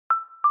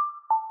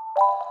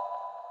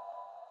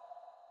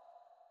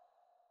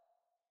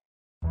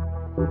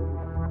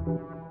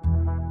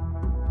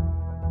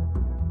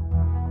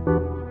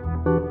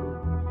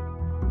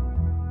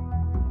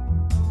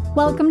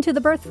Welcome to the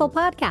Birthful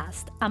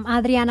Podcast. I'm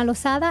Adriana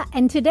Lozada,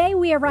 and today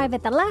we arrive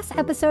at the last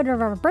episode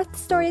of our birth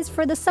stories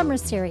for the summer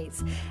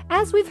series.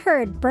 As we've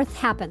heard, birth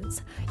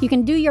happens. You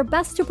can do your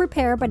best to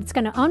prepare, but it's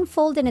going to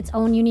unfold in its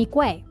own unique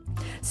way.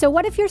 So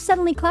what if you're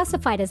suddenly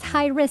classified as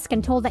high risk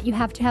and told that you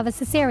have to have a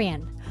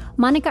cesarean?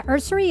 Monica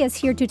Ursary is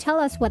here to tell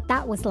us what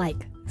that was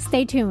like.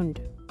 Stay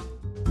tuned.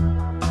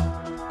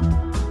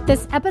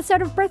 This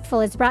episode of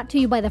Birthful is brought to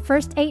you by the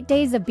first 8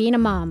 days of being a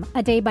mom,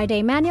 a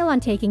day-by-day manual on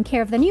taking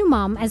care of the new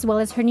mom as well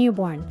as her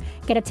newborn.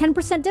 Get a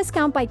 10%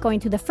 discount by going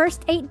to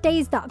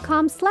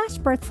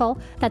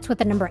thefirst8days.com/birthful. That's with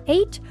the number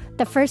 8,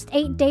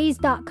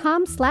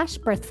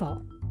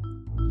 thefirst8days.com/birthful.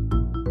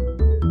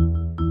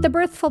 The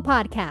Birthful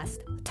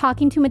Podcast,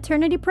 talking to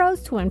maternity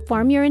pros to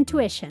inform your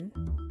intuition.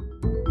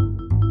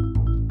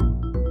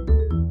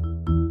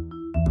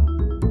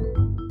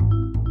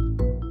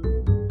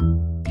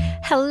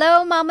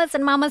 Hello, mamas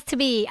and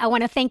mamas-to-be. I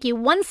want to thank you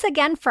once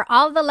again for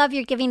all the love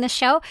you're giving the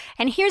show.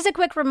 And here's a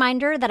quick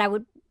reminder that it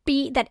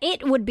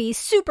would be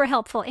super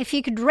helpful if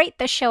you could rate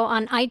the show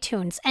on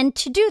iTunes. And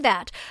to do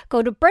that,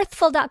 go to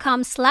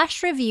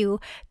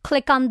birthful.com/review,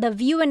 click on the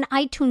View in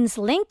iTunes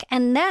link,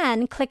 and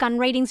then click on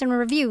Ratings and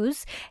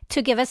Reviews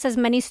to give us as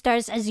many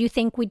stars as you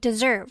think we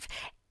deserve.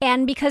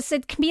 And because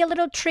it can be a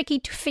little tricky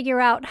to figure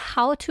out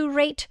how to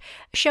rate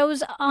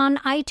shows on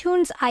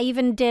iTunes, I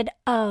even did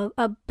a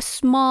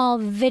small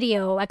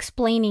video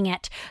explaining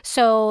it.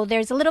 So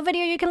there's a little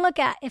video you can look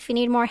at if you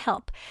need more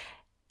help.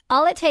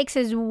 All it takes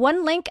is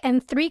one link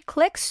and 3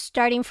 clicks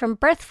starting from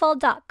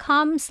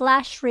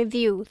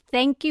birthful.com/review.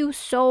 Thank you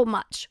so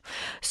much.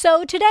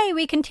 So today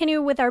we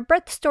continue with our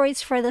birth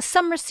stories for the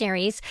summer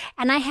series,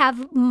 and I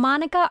have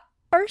Monica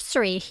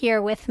Ursary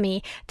here with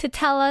me to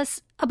tell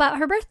us about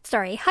her birth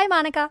story. Hi,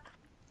 Monica.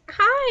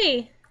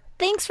 Hi.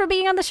 Thanks for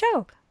being on the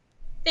show.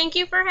 Thank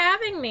you for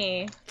having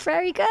me.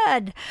 Very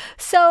good.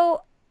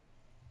 So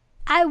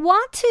I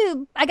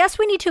guess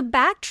we need to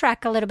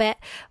backtrack a little bit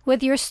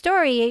with your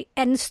story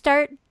and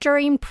start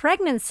during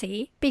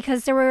pregnancy,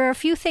 because there were a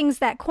few things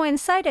that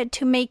coincided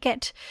to make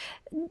it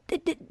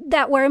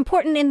that were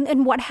important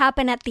in what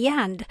happened at the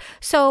end.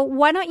 So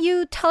why don't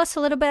you tell us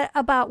a little bit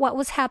about what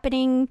was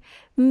happening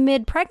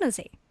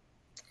mid-pregnancy?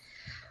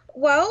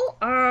 Well,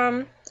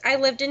 I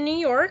lived in New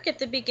York at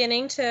the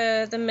beginning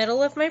to the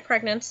middle of my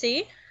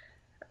pregnancy.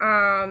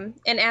 And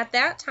at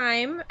that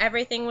time,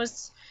 everything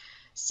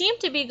seemed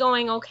to be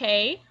going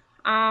okay.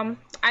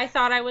 I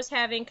thought I was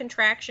having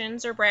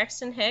contractions or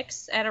Braxton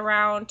Hicks at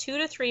around 2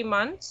 to 3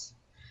 months.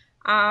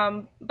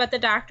 But the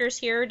doctors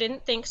here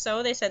didn't think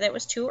so. They said that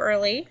was too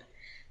early.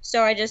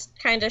 So I just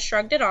kind of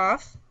shrugged it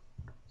off.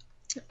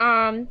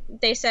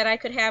 They said I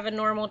could have a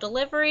normal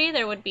delivery.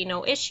 There would be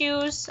no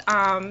issues,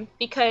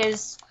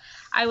 because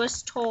I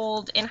was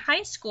told in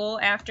high school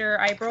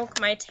after I broke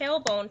my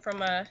tailbone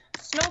from a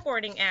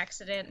snowboarding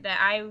accident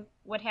that I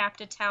would have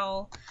to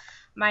tell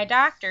my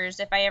doctors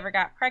if I ever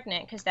got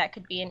pregnant, because that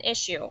could be an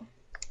issue.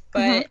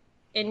 But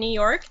in New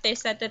York, they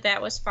said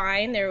that was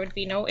fine. There would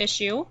be no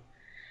issue.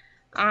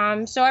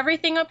 So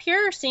everything up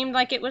here seemed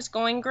like it was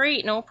going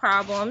great, no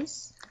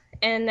problems.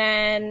 And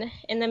then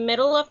in the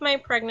middle of my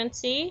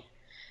pregnancy,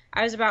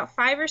 I was about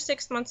 5 or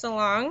 6 months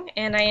along,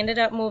 and I ended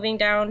up moving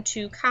down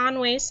to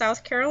Conway,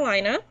 South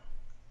Carolina.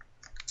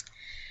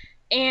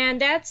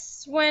 And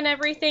that's when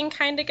everything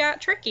kind of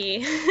got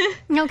tricky.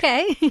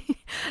 Okay.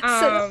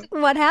 So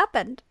what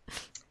happened?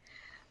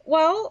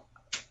 Well,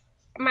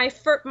 my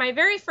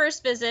very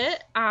first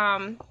visit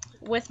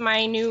with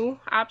my new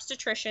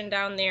obstetrician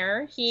down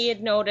there, he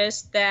had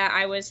noticed that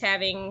I was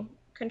having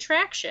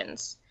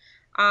contractions.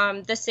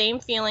 The same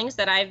feelings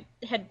that I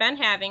had been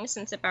having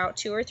since about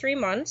 2 or 3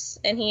 months.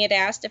 And he had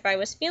asked if I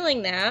was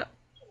feeling that.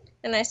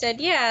 And I said,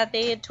 yeah,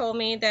 they had told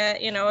me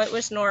that, it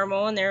was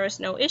normal and there was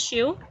no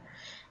issue.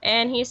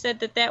 And he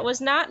said that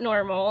was not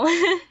normal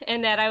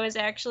and that I was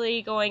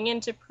actually going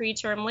into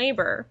preterm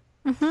labor.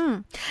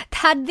 Mm-hmm.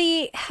 Had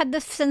the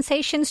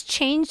sensations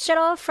changed at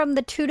all from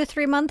the 2 to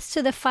 3 months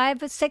to the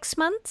 5 or 6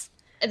 months?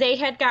 They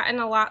had gotten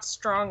a lot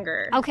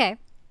stronger. Okay.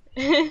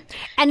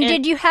 And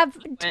did you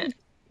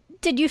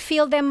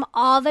feel them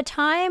all the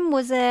time?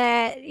 Was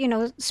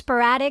it,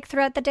 sporadic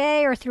throughout the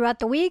day or throughout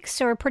the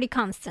weeks, or pretty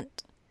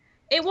constant?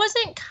 It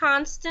wasn't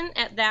constant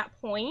at that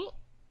point.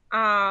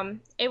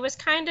 It was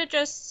kind of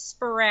just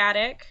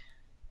sporadic.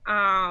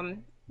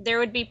 There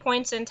would be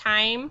points in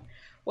time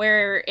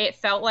where it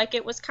felt like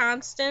it was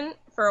constant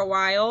for a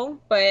while,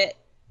 but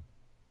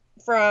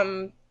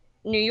from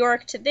New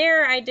York to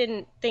there, I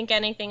didn't think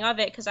anything of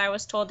it because I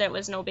was told that it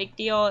was no big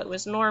deal. It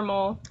was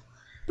normal.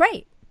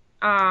 Right.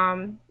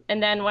 And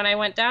then when I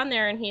went down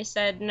there and he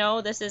said, no,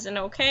 this isn't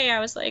okay,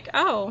 I was like,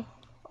 oh,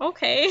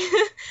 okay.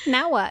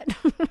 Now what?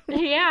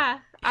 Yeah.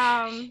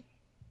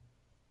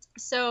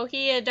 So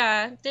he had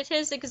did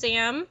his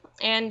exam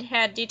and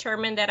had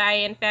determined that I,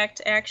 in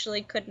fact,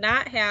 actually could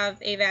not have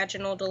a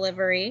vaginal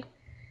delivery.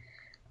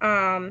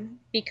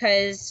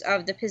 because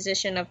of the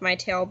position of my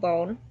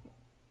tailbone.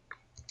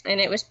 And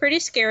it was pretty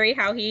scary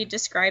how he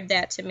described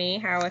that to me,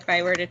 how if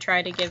I were to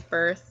try to give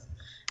birth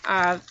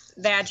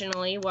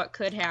vaginally, what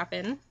could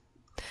happen.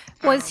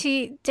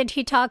 Did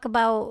he talk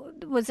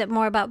about, was it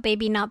more about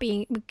baby not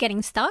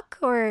getting stuck,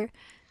 or?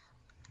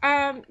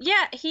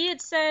 Yeah, he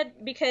had said,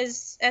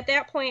 because at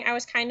that point I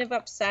was kind of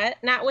upset,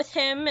 not with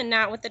him and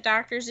not with the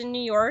doctors in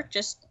New York,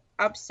 just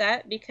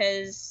upset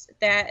because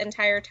that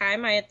entire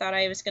time I had thought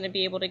I was going to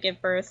be able to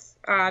give birth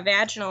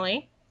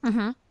vaginally.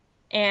 Mm-hmm.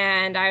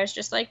 And I was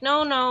just like,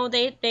 no,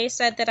 they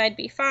said that I'd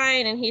be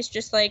fine. And he's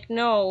just like,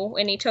 no.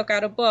 And he took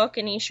out a book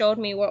and he showed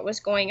me what was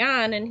going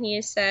on. And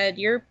he said,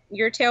 your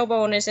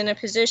tailbone is in a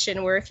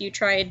position where if you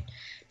tried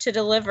to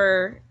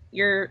deliver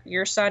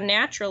your son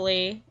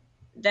naturally,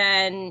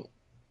 then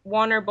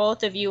one or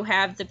both of you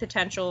have the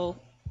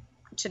potential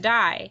to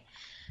die.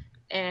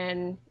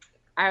 And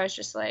I was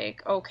just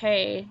like,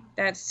 okay,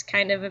 that's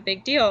kind of a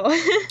big deal.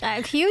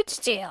 A huge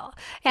deal.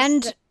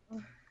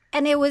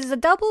 And it was a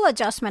double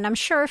adjustment, I'm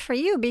sure, for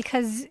you,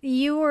 because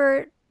you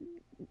were,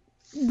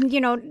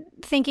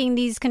 thinking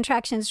these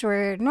contractions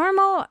were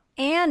normal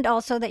and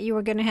also that you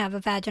were going to have a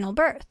vaginal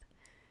birth.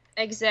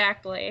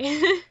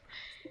 Exactly.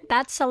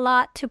 That's a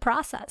lot to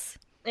process.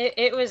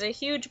 It was a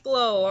huge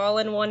blow all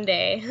in one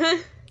day.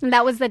 And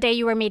that was the day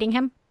you were meeting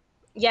him?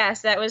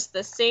 Yes, that was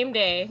the same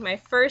day, my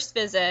first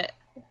visit.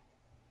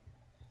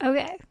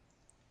 Okay.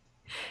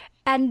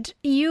 And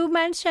you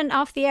mentioned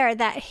off the air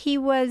that he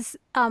was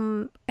a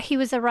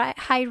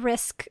high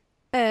risk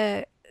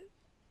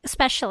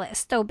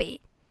specialist, OB.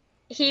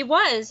 He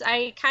was.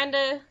 I kind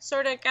of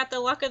sort of got the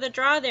luck of the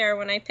draw there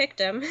when I picked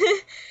him.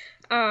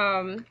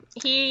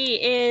 He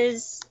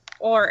is,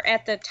 or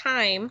at the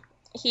time,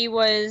 he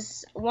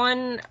was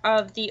one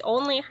of the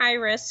only high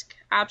risk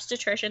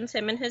obstetricians.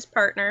 Him and his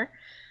partner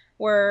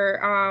were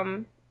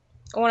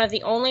one of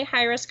the only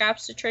high risk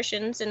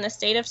obstetricians in the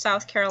state of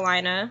South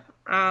Carolina.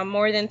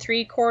 More than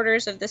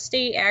 3/4 of the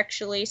state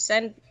actually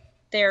sent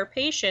their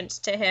patients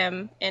to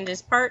him and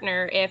his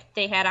partner if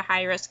they had a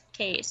high-risk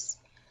case.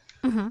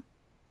 Mm-hmm.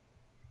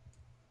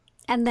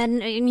 And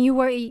then you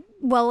were,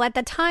 well, at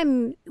the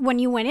time when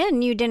you went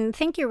in, you didn't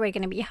think you were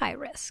going to be high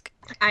risk.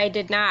 I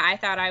did not. I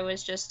thought I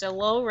was just a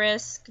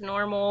low-risk,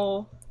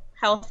 normal,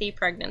 healthy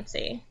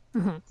pregnancy.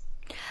 Mm-hmm.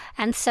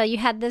 And so you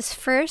had this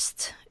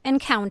first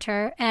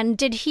encounter, and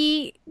did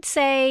he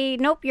say,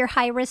 nope, you're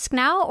high risk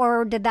now,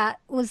 or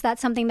was that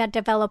something that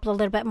developed a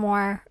little bit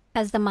more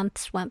as the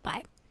months went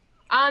by?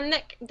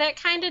 That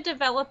kind of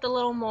developed a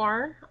little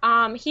more.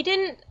 He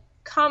didn't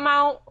come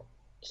out.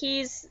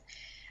 He's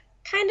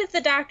kind of the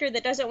doctor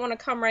that doesn't want to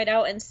come right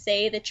out and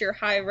say that you're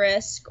high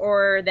risk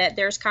or that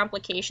there's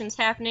complications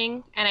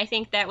happening. And I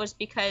think that was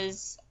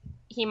because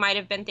he might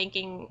have been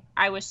thinking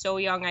I was so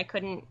young I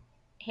couldn't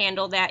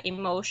handle that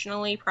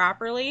emotionally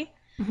properly.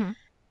 Mm-hmm.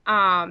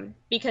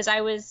 Because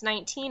I was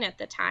 19 at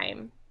the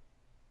time.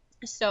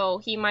 So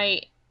he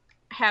might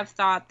have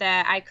thought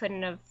that I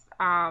couldn't have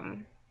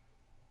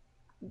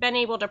been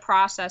able to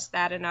process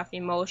that enough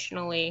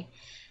emotionally,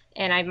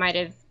 and I might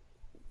have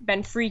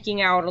been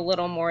freaking out a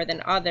little more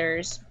than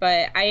others.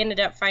 But I ended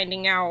up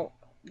finding out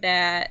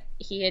that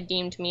he had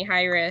deemed me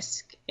high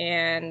risk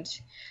and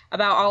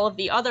about all of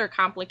the other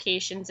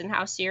complications and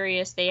how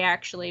serious they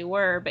actually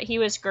were. But he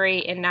was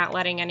great in not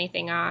letting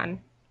anything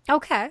on.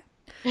 Okay.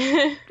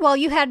 Well,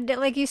 you had,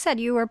 like you said,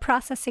 you were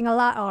processing a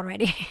lot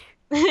already.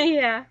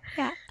 Yeah.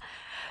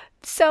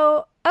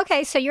 So,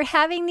 okay, so you're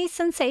having these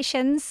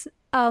sensations,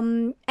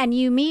 and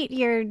you meet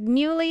your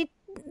newly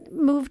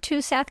moved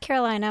to South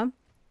Carolina.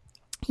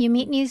 You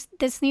meet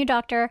this new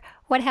doctor.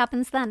 What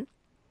happens then?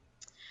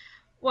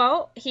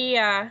 Well,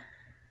 I'd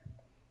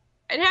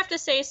have to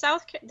say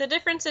the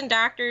difference in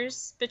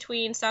doctors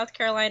between South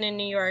Carolina and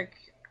New York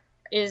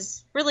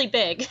is really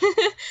big.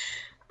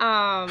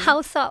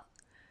 How so?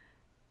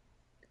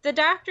 The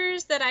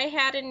doctors that I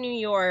had in New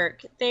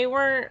York, they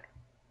weren't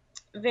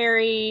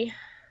very,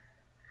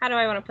 how do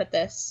I want to put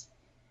this?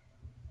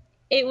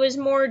 It was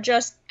more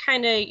just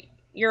kind of,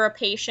 you're a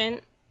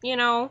patient,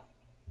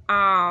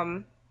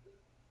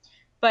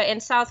 But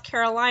in South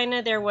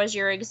Carolina, there was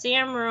your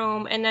exam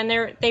room, and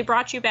then they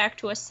brought you back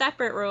to a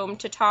separate room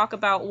to talk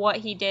about what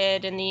he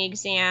did in the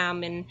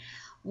exam and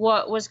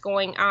what was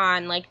going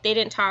on. Like, they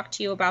didn't talk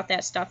to you about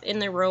that stuff in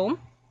the room.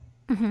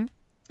 Mm-hmm.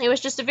 It was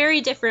just a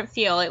very different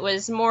feel. It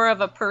was more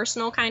of a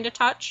personal kind of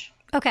touch.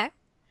 Okay.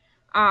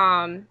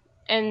 And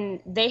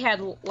they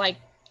had, like,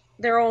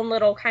 their own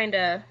little kind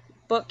of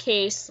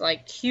bookcase,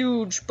 like,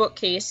 huge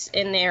bookcase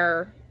in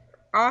their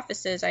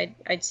offices,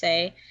 I'd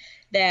say,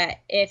 that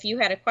if you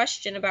had a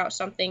question about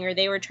something or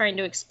they were trying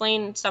to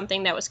explain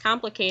something that was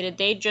complicated,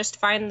 they'd just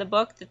find the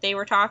book that they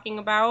were talking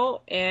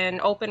about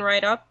and open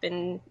right up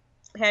and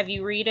have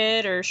you read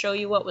it or show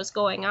you what was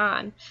going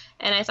on.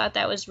 And I thought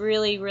that was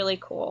really, really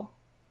cool.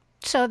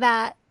 So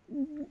that,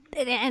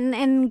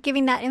 and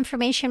giving that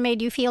information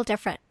made you feel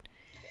different.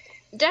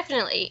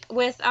 Definitely.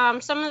 With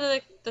some of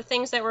the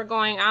things that were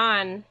going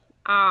on,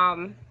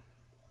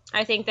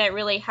 I think that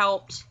really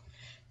helped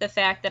the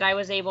fact that I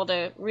was able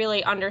to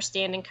really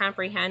understand and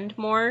comprehend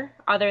more,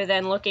 other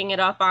than looking it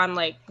up on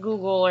like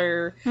Google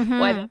or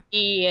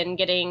WebMD and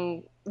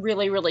getting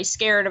really, really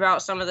scared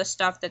about some of the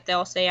stuff that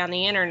they'll say on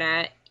the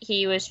internet.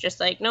 He was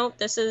just like, nope,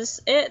 this is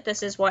it.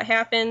 This is what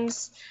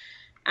happens.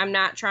 I'm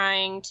not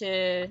trying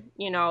to,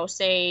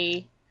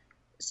 say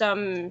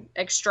some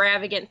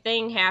extravagant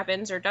thing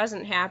happens or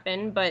doesn't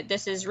happen, but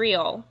this is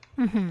real.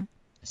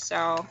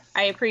 So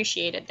I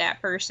appreciated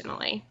that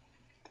personally.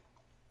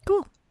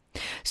 Cool.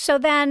 So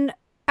then,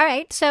 all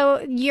right, so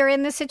you're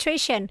in this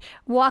situation.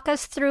 Walk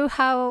us through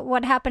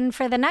what happened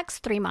for the next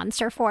 3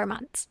 months or 4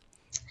 months.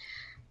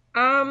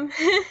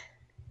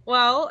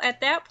 Well,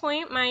 at that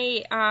point,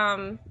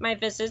 my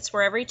visits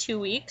were every 2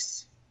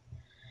 weeks.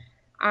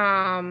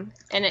 And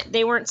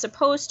they weren't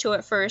supposed to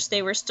at first.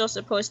 They were still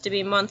supposed to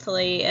be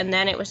monthly, and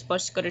then it was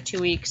supposed to go to 2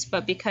 weeks.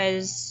 But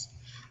because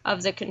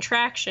of the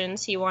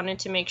contractions, he wanted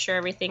to make sure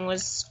everything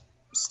was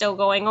still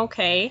going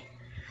okay.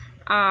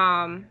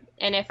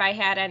 And if I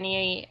had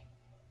any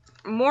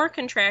more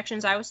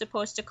contractions, I was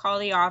supposed to call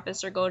the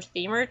office or go to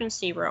the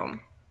emergency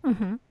room.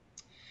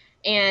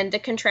 And the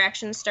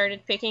contractions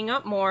started picking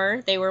up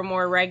more. They were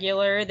more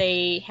regular.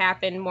 They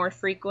happened more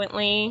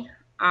frequently.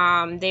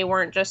 They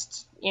weren't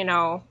just,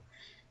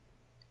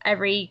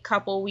 every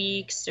couple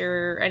weeks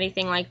or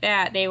anything like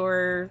that. They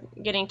were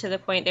getting to the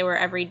point they were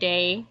every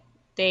day.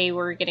 They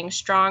were getting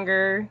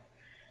stronger.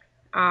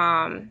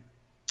 And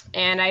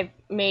I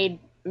made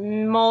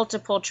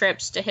multiple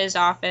trips to his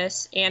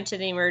office and to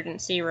the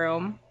emergency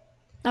room.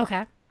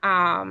 Okay.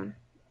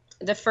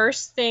 The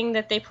first thing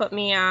that they put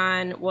me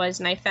on was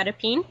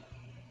nifedipine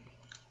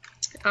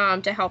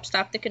to help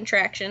stop the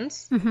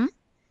contractions.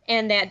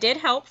 And that did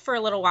help for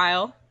a little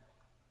while.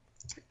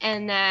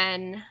 And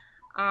then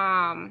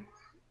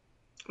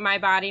my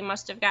body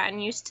must have gotten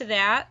used to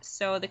that,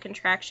 so the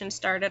contractions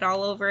started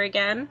all over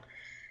again,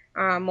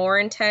 more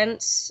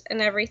intense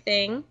and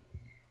everything.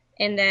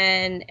 And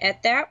then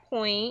at that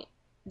point,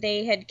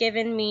 they had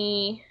given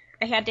me,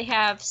 I had to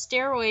have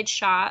steroid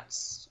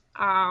shots.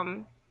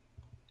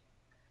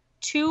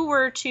 2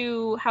 were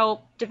to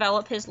help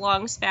develop his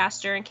lungs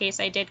faster in case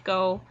I did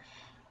go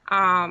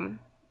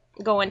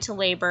into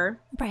labor.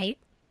 Right.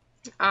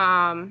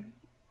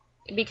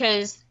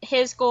 Because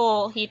his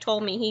goal, he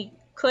told me he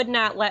could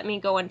not let me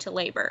go into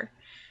labor,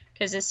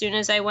 because as soon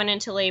as I went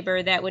into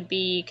labor, that would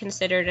be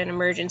considered an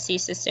emergency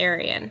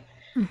cesarean.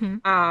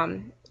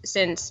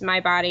 Since my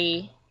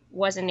body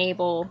wasn't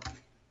able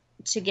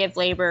to give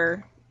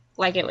labor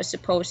like it was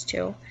supposed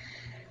to.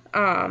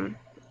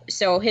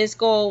 So his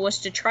goal was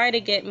to try to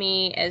get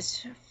me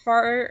as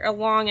far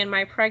along in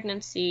my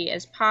pregnancy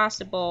as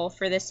possible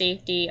for the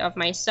safety of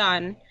my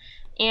son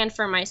and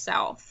for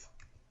myself.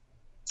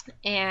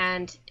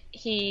 And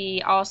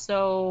he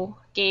also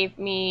gave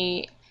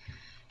me,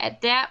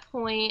 at that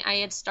point, I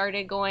had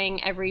started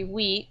going every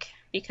week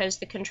because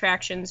the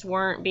contractions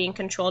weren't being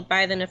controlled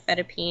by the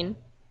nifedipine.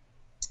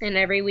 And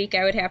every week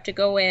I would have to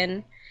go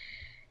in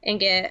and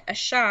get a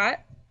shot,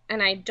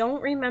 and I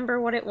don't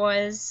remember what it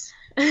was.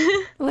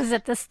 Was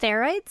it the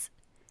steroids?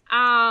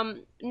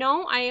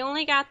 No, I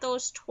only got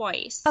those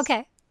twice.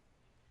 Okay.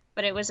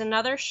 But it was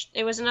another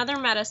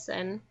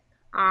medicine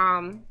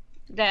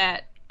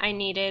that I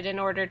needed in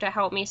order to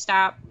help me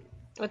stop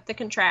with the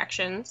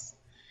contractions.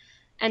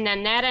 And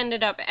then that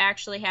ended up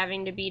actually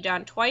having to be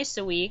done twice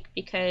a week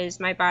because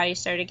my body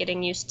started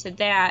getting used to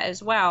that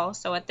as well.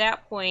 So at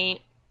that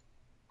point,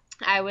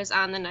 I was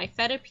on the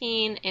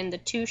nifedipine and the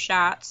 2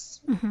 shots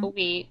a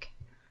week.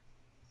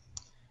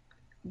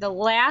 The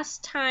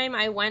last time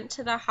I went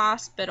to the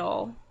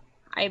hospital,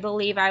 I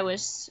believe I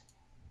was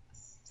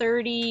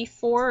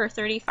 34 or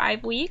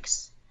 35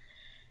 weeks.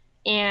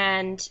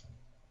 And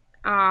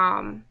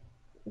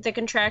the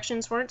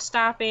contractions weren't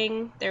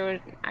stopping.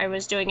 I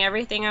was doing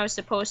everything I was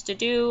supposed to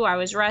do. I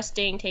was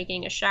resting,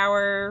 taking a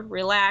shower,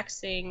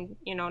 relaxing,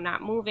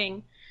 not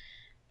moving.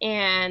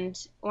 And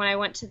when I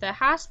went to the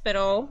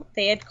hospital,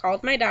 they had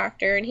called my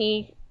doctor, and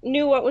he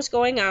knew what was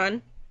going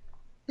on.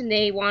 And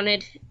he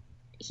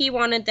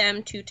wanted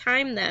them to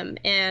time them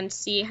and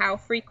see how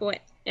frequent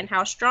and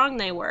how strong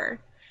they were.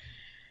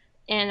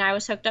 And I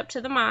was hooked up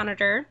to the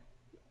monitor,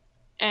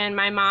 and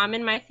my mom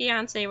and my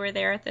fiance were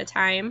there at the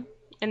time,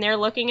 and they're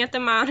looking at the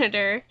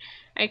monitor.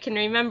 I can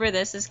remember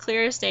this as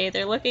clear as day.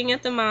 They're looking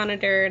at the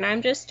monitor, and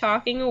I'm just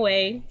talking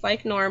away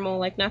like normal,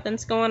 like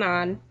nothing's going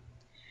on.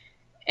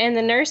 And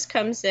the nurse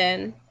comes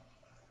in,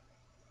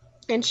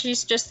 and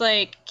she's just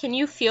like, "Can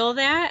you feel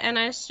that?" And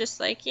I was just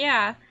like,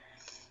 "Yeah."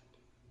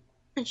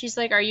 And she's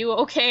like, "Are you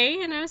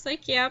okay?" And I was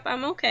like, "Yep,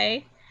 I'm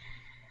okay."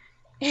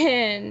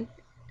 And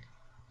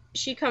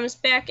she comes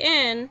back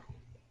in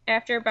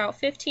after about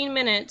 15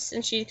 minutes,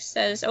 and she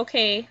says,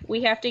 "Okay,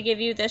 we have to give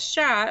you this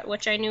shot,"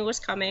 which I knew was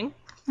coming,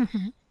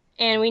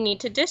 "and we need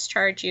to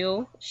discharge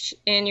you.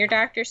 And your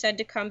doctor said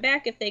to come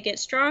back if they get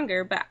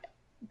stronger, but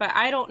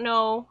I don't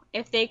know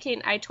if they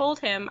can." I told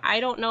him, "I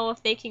don't know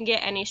if they can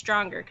get any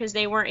stronger," because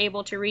they weren't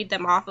able to read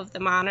them off of the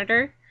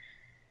monitor.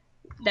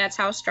 That's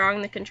how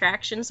strong the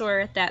contractions were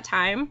at that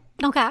time.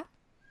 Okay.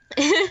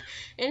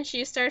 And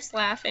she starts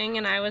laughing,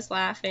 and I was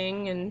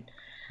laughing, and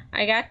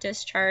I got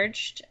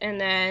discharged. And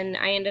then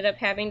I ended up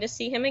having to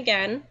see him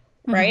again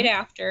right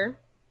after.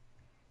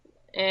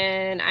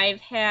 And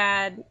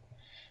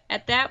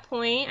at that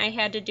point, I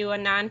had to do a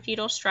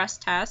non-fetal stress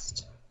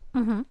test.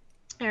 I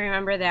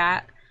remember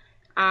that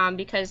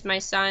because my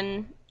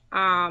son,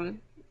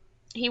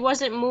 he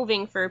wasn't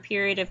moving for a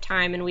period of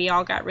time, and we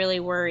all got really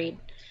worried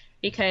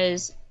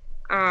because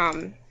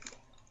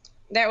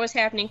that was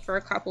happening for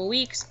a couple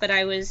weeks, but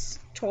I was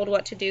told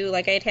what to do.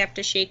 Like, I'd have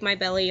to shake my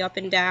belly up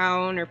and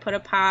down or put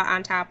a pot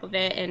on top of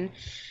it and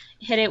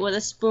hit it with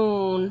a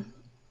spoon.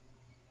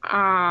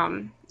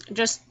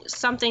 Just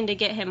something to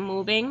get him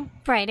moving.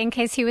 Right, in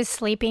case he was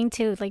sleeping,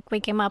 to like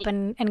wake him up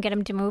and get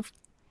him to move.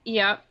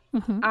 Yep.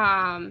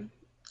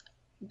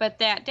 But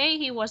that day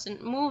he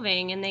wasn't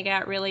moving, and they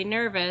got really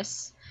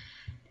nervous,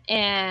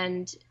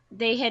 and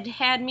they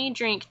had me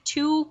drink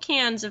 2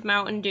 cans of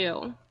Mountain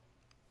Dew.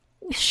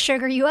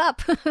 Sugar you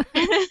up.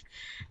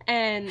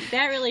 And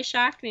that really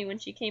shocked me when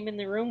she came in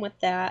the room with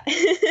that.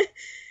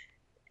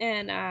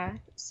 And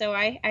so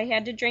I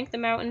had to drink the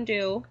Mountain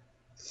Dew,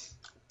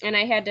 and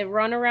I had to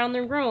run around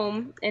the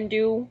room and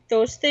do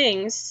those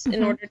things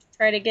in order to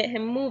try to get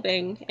him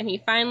moving. And he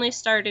finally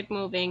started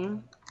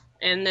moving,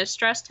 and the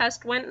stress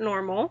test went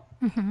normal.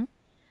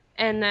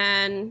 And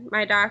then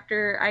I got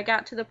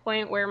to the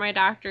point where my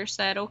doctor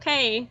said,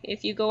 okay,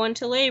 if you go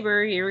into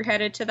labor, you're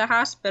headed to the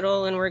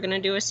hospital, and we're going to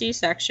do a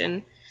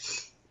C-section.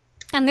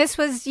 And this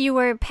was, you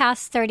were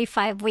past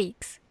 35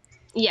 weeks.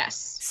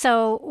 Yes.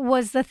 So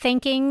was the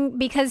thinking,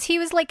 because he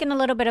was like in a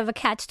little bit of a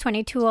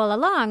catch-22 all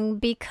along,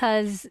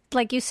 because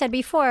like you said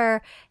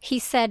before, he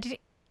said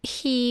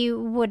he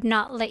would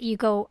not let you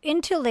go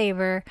into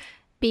labor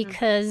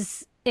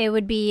because it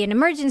would be an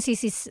emergency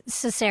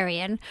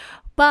cesarean,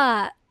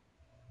 but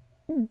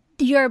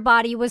your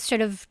body was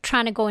sort of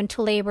trying to go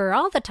into labor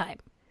all the time.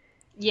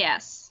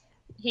 Yes.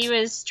 He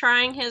was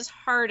trying his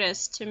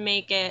hardest to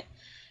make it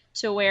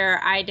to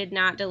where I did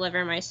not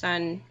deliver my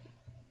son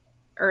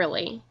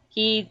early.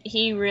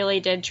 He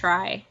really did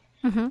try.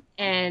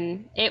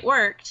 And it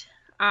worked.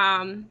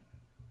 I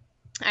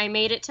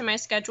made it to my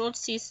scheduled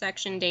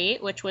C-section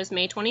date, which was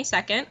May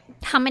 22nd.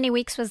 How many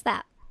weeks was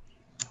that?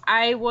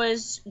 I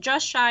was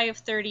just shy of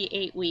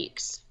 38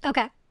 weeks.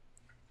 Okay.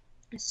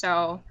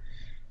 So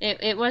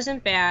it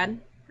wasn't bad.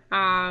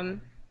 I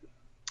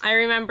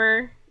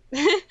remember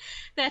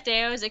that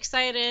day I was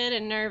excited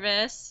and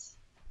nervous.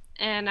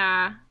 And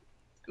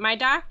my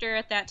doctor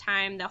at that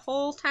time, the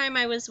whole time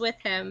I was with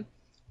him,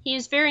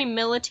 he's very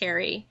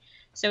military.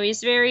 So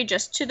he's very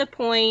just to the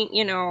point,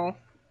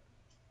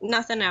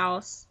 nothing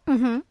else.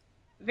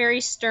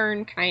 Very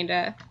stern, kind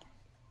of.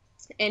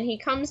 And he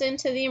comes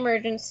into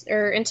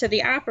the into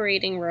the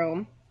operating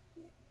room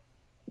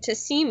to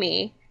see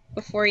me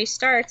before he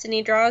starts, and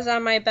he draws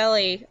on my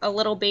belly a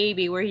little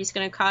baby where he's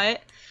going to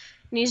cut.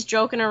 And he's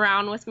joking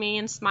around with me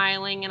and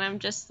smiling, and I'm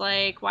just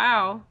like,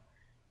 wow.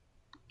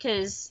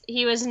 Because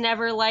he was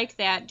never like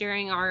that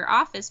during our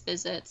office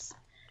visits.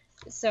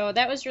 So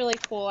that was really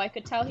cool. I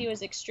could tell he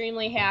was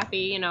extremely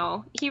happy,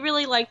 He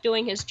really liked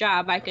doing his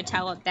job, I could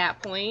tell at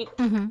that point.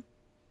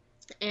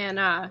 And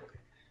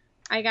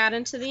I got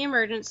into the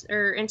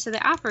into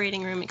the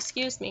operating room,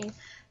 excuse me.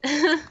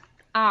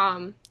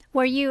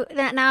 Were you,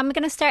 now I'm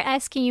going to start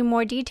asking you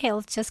more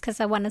details just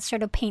because I want to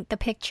sort of paint the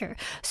picture.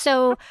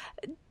 So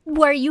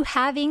were you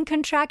having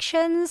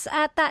contractions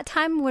at that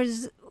time,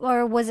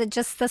 or was it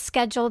just the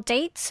scheduled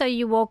date, so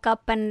you woke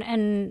up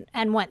and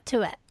went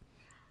to it?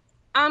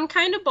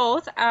 Kind of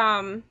both.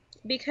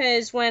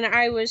 Because when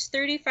I was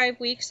 35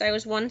 weeks, I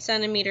was 1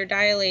 centimeter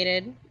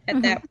dilated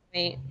at that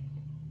point.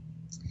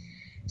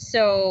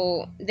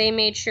 So they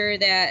made sure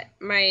that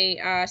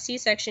my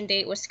C-section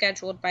date was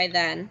scheduled by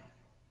then,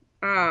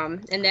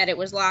 and that it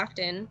was locked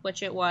in,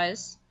 which it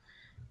was.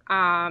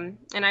 And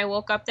I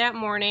woke up that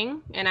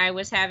morning, and I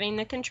was having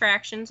the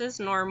contractions as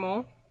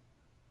normal.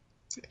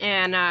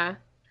 And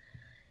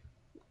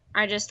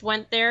I just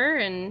went there,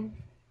 and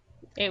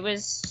it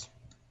was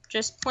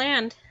just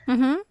planned.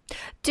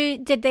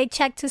 Did they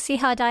check to see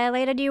how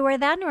dilated you were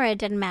then, or it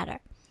didn't matter?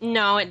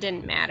 No, it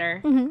didn't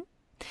matter.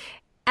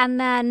 And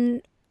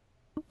then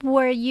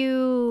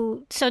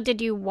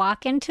did you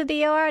walk into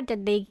the OR?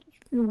 Did they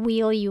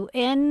wheel you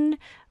in?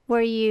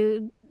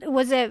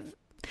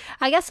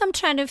 I guess I'm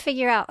trying to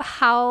figure out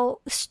how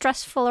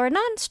stressful or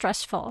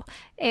non-stressful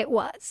it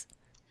was.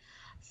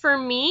 For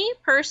me,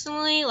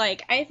 personally,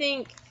 I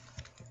think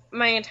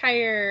my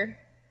entire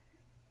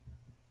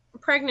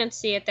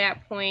pregnancy at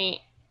that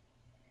point,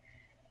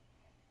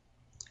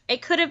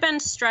 it could have been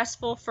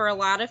stressful for a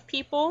lot of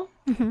people.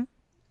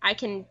 I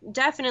can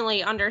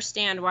definitely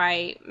understand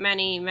why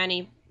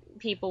many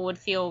people would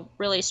feel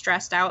really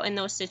stressed out in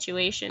those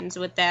situations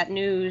with that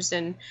news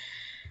and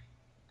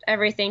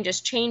everything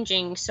just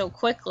changing so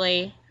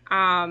quickly.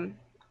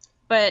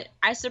 But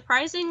I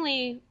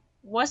surprisingly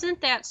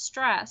wasn't that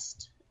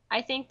stressed.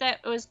 I think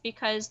that was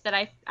because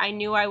that I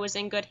knew I was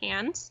in good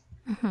hands.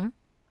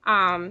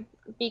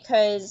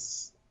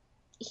 Because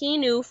he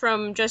knew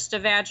from just a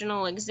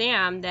vaginal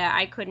exam that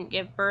I couldn't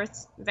give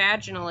birth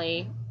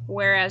vaginally,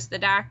 whereas the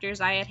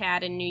doctors I had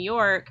had in New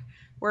York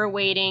were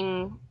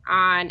waiting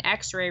on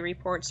x-ray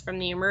reports from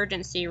the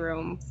emergency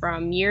room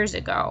from years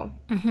ago.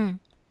 Mm-hmm.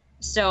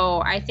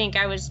 So I think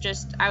I was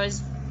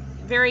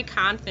very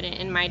confident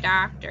in my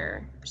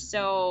doctor.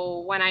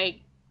 So when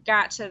I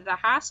got to the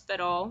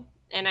hospital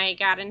and I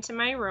got into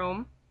my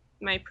room,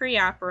 my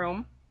pre-op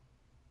room,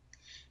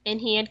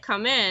 and he had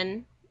come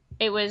in,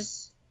 it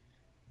was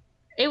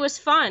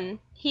fun.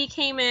 He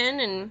came in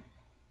and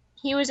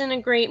he was in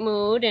a great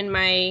mood, and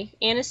my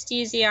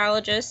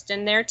anesthesiologist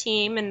and their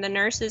team and the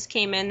nurses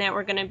came in that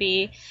were going to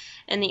be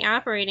in the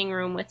operating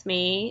room with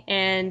me,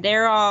 and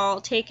they're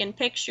all taking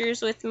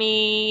pictures with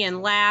me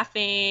and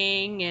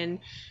laughing and,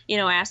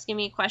 asking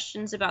me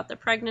questions about the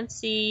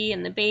pregnancy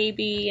and the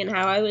baby and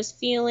how I was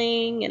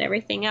feeling and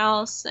everything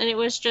else. And it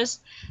was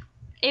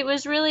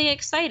really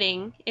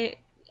exciting.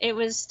 It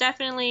was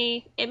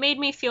definitely, it made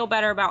me feel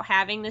better about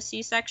having the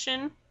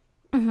C-section.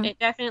 Mm-hmm. It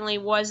definitely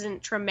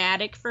wasn't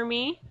traumatic for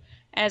me,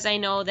 as I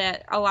know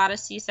that a lot of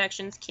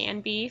C-sections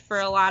can be for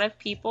a lot of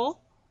people.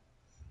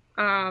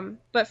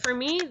 But for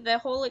me, the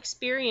whole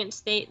experience,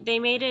 they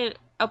made it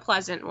a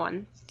pleasant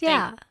one.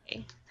 Yeah.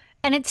 Thankfully.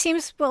 And it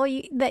seems,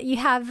 that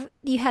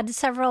you had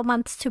several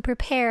months to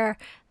prepare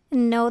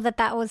and know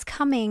that was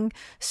coming.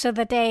 So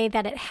the day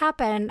that it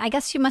happened, I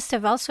guess you must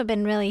have also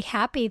been really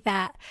happy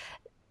that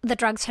the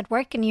drugs had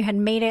worked and you had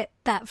made it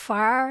that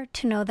far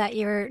to know that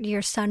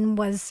your son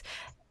was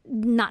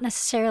not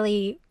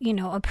necessarily,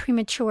 a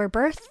premature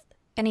birth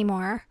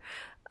anymore.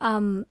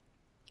 And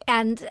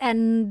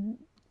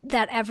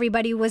that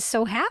everybody was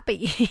so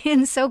happy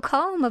and so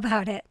calm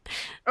about it.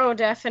 Oh,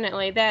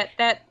 definitely.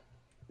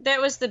 That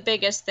was the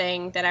biggest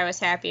thing that I was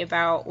happy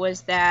about,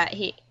 was that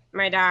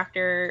my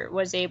doctor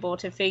was able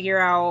to figure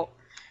out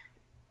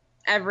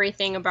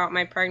everything about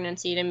my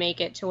pregnancy to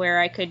make it to where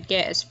I could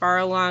get as far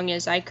along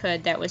as I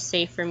could that was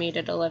safe for me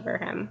to deliver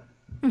him.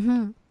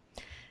 Mm-hmm.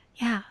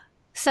 Yeah.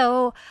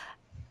 So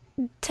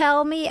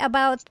tell me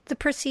about the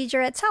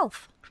procedure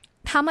itself.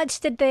 How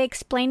much did they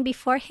explain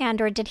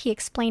beforehand, or did he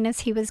explain as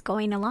he was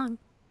going along?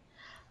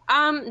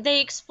 They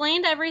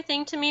explained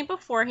everything to me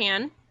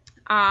beforehand.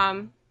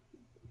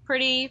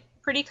 Pretty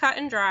cut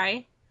and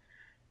dry.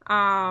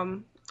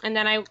 And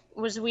then I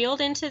was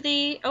wheeled into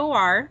the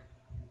OR,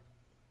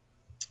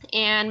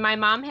 and my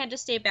mom had to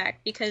stay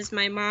back because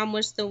my mom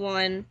was the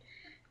one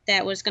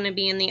that was going to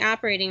be in the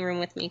operating room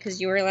with me, because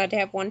you were allowed to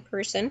have one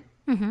person.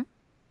 Mm-hmm.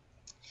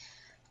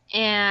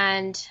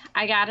 And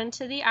I got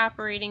into the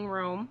operating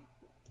room,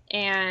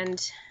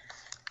 and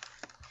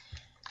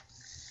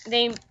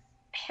they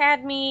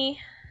had me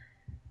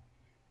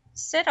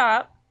sit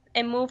up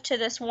and move to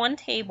this one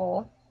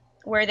table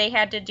where they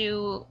had to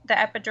do the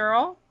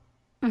epidural.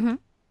 Mm-hmm.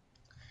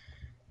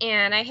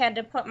 And I had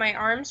to put my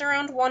arms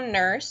around one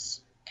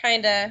nurse,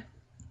 I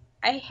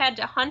had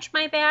to hunch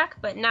my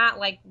back, but not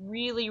like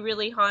really,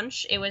 really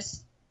hunch. It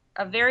was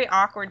a very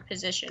awkward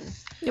position.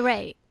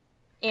 Right.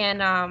 And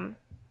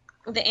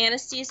the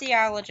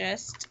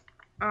anesthesiologist,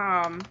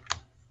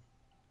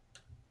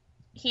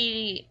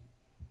 he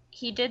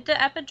did the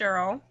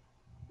epidural,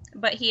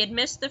 but he had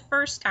missed the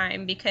first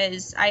time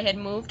because I had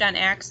moved on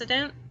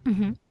accident.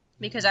 Mm-hmm.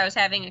 Because I was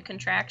having a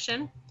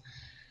contraction.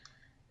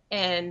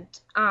 And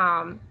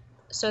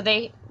so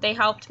they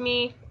helped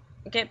me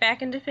get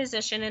back into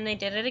position, and they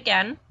did it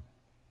again.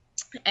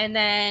 And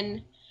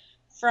then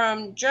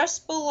from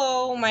just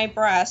below my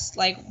breast,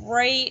 like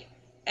right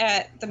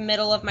at the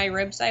middle of my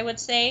ribs, I would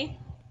say,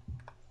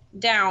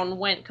 down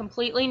went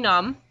completely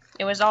numb.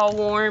 It was all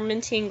warm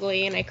and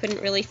tingly, and I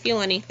couldn't really feel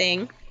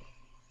anything.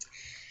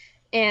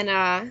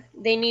 And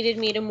they needed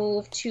me to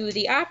move to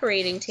the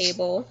operating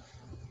table,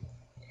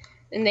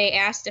 and they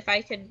asked if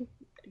I could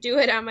do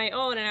it on my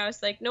own, and I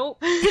was like, nope,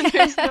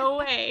 there's no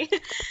way.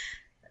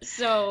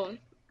 So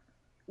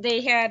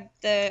they had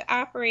the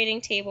operating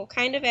table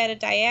kind of at a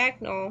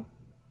diagonal,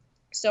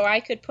 so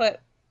I could put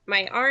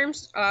my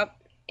arms up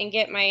and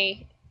get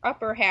my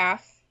upper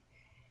half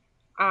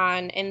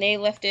on, and they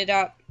lifted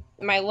up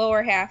my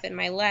lower half and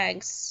my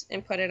legs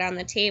and put it on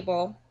the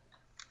table.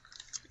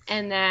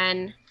 And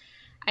then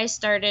I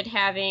started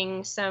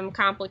having some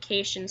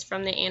complications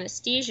from the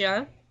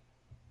anesthesia,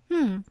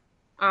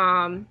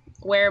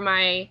 where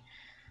my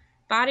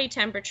body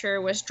temperature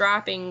was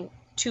dropping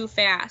too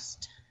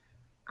fast.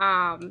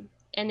 And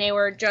they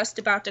were just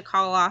about to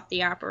call off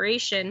the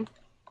operation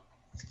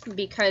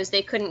because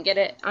they couldn't get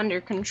it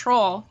under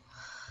control.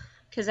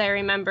 Because I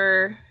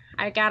remember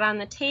I got on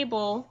the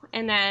table,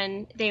 and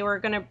then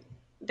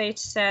they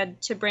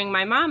said to bring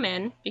my mom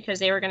in because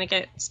they were going to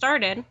get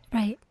started.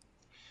 Right.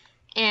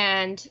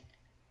 And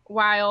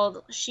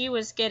while she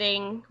was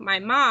getting my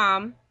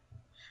mom,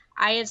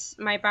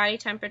 my body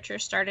temperature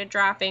started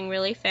dropping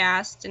really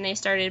fast, and they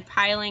started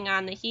piling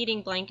on the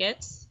heating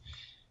blankets,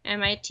 and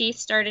my teeth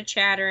started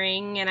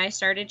chattering, and I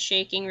started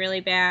shaking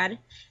really bad.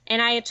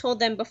 And I had told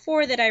them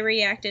before that I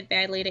reacted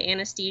badly to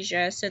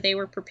anesthesia, so they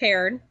were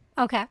prepared.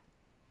 Okay.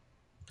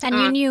 And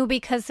you knew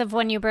because of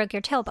when you broke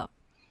your tailbone?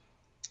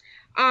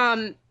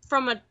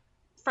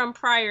 from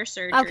prior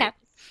surgery. Okay.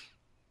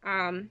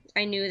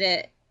 I knew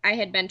that I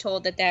had been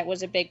told that that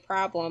was a big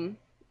problem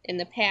in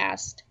the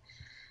past.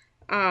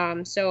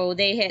 So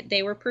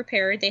they were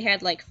prepared. They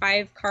had like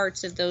 5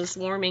 carts of those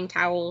warming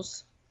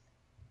towels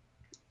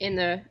in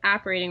the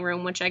operating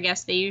room, which I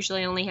guess they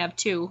usually only have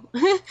 2.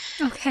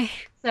 Okay.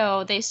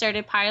 So they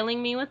started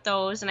piling me with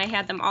those, and I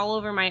had them all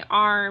over my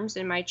arms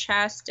and my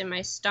chest and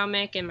my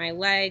stomach and my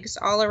legs,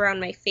 all around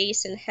my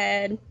face and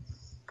head.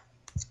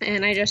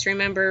 And I just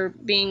remember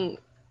being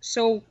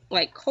so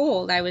like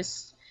cold. I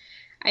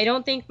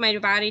don't think my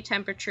body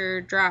temperature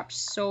dropped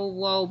so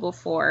low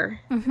before.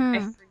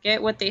 I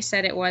forget what they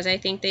said it was. I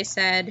think they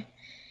said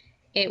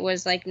it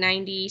was like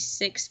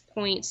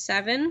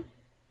 96.7,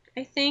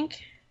 I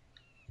think.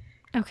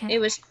 Okay. It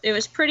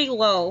was pretty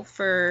low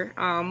for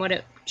what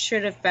it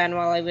should have been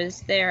while I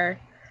was there.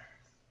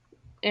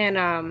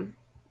 And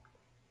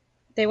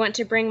they went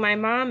to bring my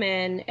mom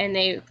in, and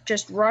they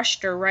just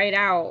rushed her right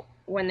out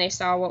when they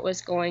saw what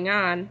was going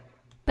on.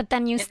 But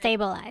then you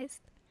stabilized.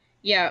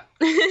 Yeah.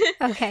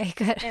 Okay,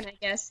 good. And I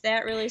guess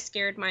that really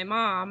scared my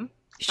mom,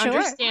 Sure.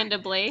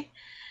 understandably.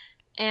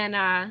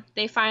 And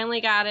they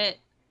finally got it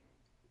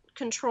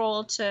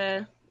controlled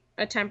to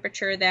a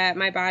temperature that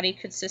my body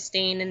could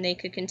sustain, and they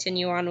could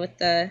continue on with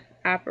the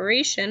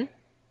operation.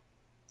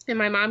 And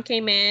my mom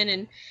came in,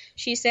 and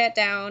she sat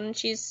down, and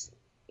she's,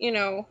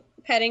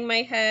 petting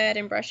my head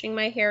and brushing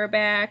my hair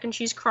back, and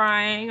she's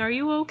crying, "Are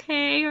you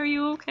okay? Are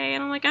you okay?"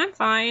 And I'm like, "I'm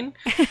fine."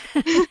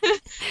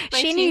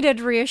 She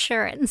needed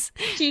reassurance.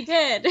 She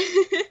did.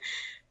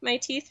 My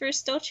teeth were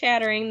still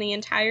chattering the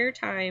entire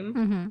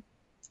time.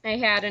 I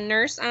had a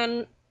nurse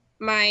on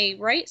my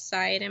right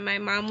side, and my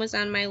mom was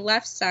on my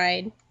left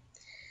side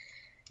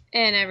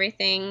and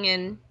everything.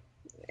 And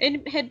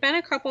it had been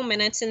a couple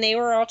minutes, and they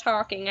were all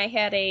talking. I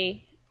had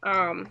a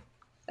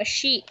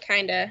sheet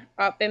kind of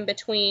up in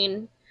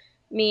between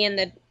me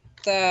and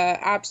the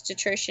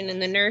obstetrician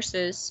and the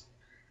nurses.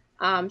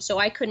 So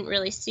I couldn't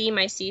really see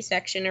my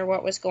C-section or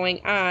what was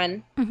going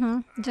on.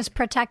 Just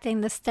protecting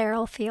the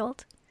sterile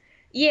field.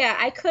 Yeah,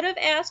 I could have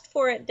asked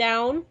for it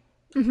down.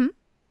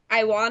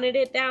 I wanted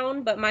it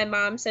down, but my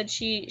mom said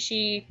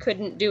she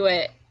couldn't do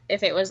it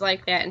if it was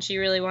like that, and she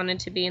really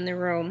wanted to be in the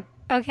room.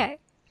 Okay.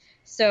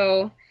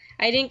 So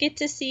I didn't get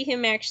to see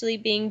him actually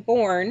being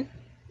born,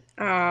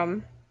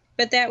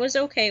 but that was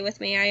okay with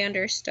me. I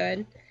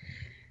understood.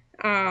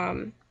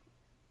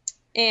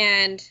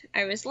 And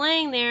I was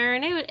laying there,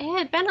 and it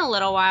had been a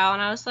little while,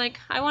 and I was like,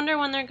 I wonder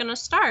when they're going to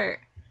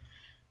start.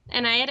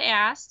 And I had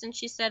asked, and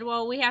she said,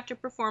 well, we have to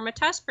perform a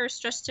test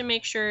first just to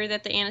make sure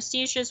that the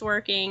anesthesia is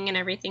working and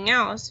everything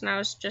else. And I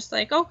was just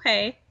like,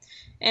 okay.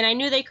 And I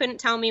knew they couldn't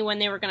tell me when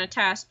they were going to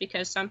test,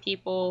 because some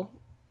people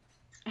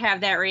have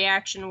that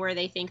reaction where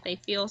they think they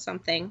feel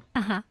something.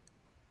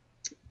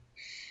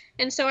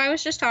 And so I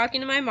was just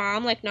talking to my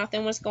mom like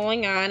nothing was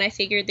going on. I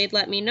figured they'd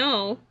let me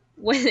know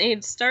when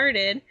they'd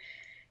started.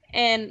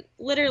 And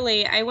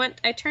literally, I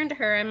turned to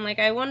her, I'm like,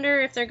 I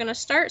wonder if they're going to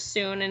start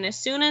soon. And as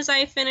soon as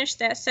I finished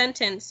that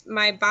sentence,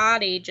 my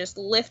body just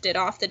lifted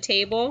off the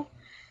table.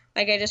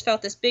 Like, I just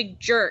felt this big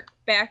jerk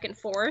back and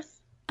forth.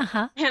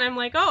 And I'm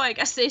like, oh, I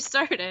guess they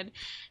started.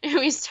 And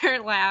we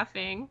start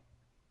laughing.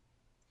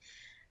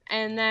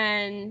 And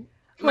then...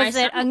 Was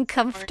it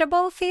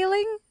uncomfortable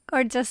feeling,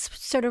 or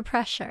just sort of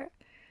pressure?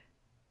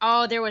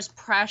 Oh, there was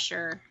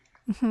pressure.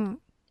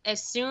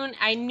 As soon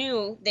I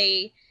knew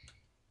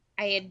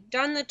I had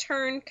done the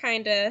turn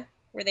kind of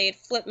where they had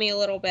flipped me a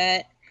little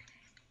bit,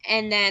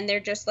 and then they're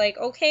just like,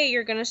 okay,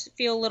 you're going to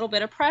feel a little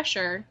bit of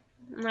pressure.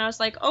 And I was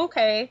like,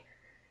 okay.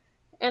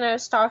 And I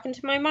was talking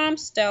to my mom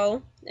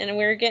still, and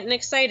we were getting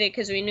excited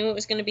because we knew it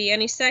was going to be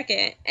any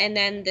second. And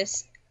then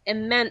this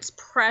immense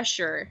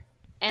pressure,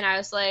 and I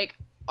was like,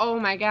 oh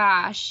my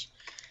gosh.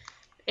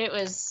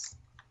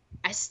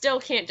 I still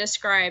can't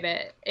describe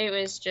it. It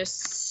was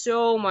just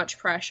so much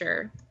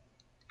pressure.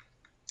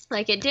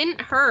 Like, it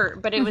didn't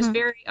hurt, but it was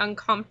very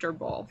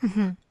uncomfortable.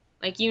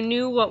 Like, you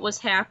knew what was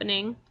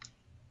happening.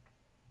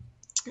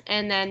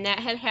 And then that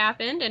had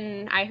happened,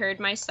 and I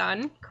heard my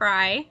son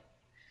cry.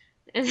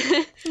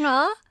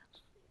 Aww.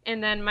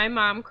 And then my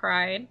mom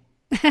cried.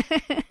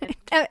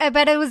 I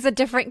bet it was a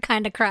different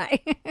kind of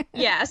cry.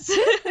 Yes.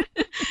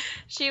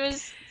 She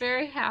was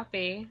very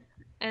happy.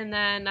 And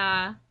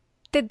then...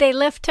 Did they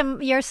lift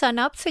your son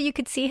up so you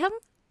could see him?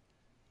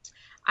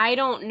 I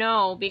don't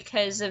know,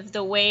 because of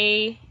the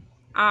way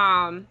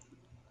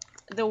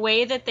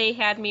that they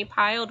had me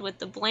piled with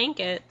the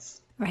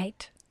blankets.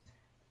 Right.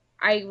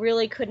 I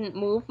really couldn't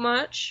move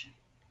much,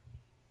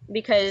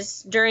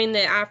 because during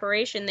the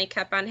operation they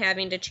kept on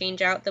having to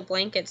change out the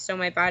blankets so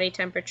my body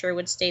temperature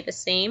would stay the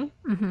same.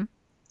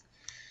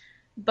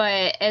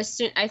 But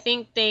I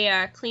think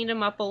they cleaned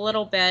them up a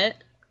little bit,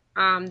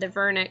 the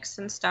vernix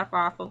and stuff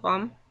off of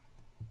them,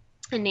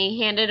 and they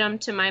handed them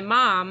to my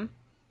mom.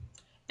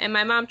 And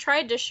my mom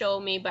tried to show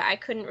me, but I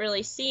couldn't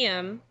really see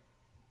him.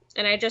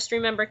 And I just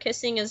remember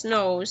kissing his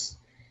nose.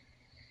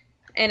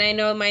 And I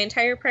know my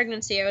entire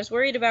pregnancy I was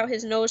worried about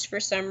his nose for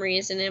some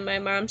reason. And my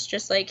mom's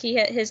just like, he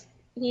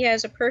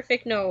has a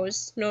perfect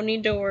nose. No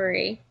need to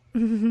worry.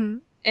 Mm-hmm.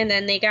 And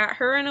then they got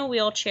her in a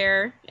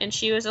wheelchair, and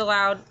she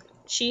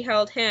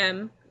held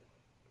him,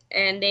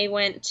 and they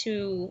went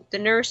to the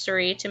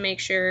nursery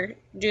to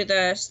do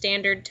the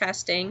standard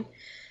testing,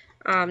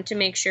 to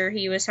make sure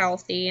he was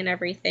healthy and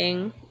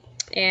everything.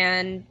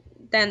 And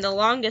then the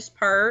longest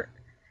part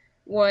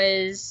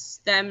was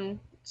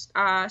them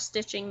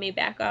stitching me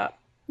back up.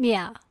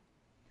 Yeah.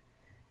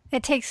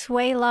 It takes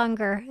way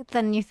longer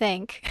than you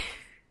think.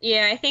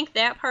 Yeah, I think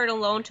that part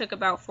alone took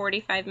about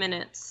 45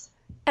 minutes.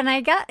 And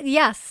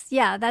yes,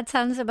 yeah, that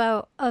sounds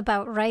about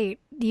right.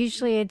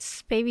 Usually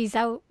it's babies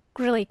out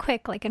really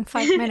quick, like in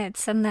 5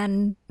 minutes, and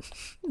then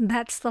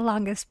that's the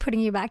longest putting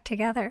you back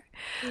together.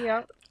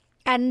 Yep.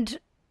 And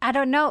I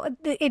don't know,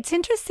 it's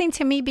interesting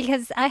to me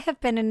because I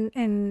have been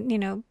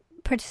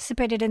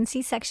participated in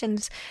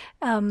C-sections,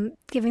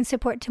 giving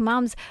support to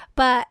moms,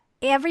 but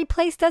every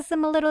place does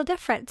them a little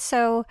different.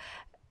 So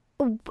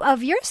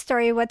of your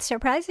story, what's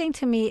surprising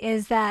to me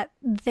is that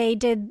they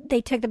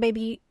took the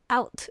baby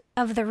out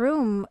of the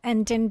room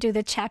and didn't do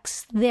the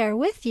checks there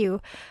with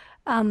you,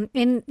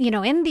 in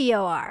the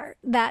OR.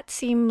 That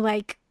seemed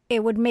like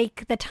it would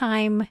make the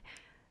time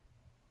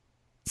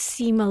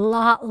seem a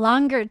lot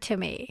longer to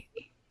me.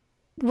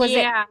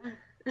 Yeah.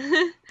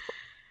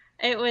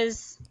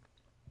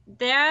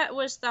 That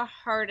was the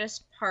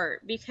hardest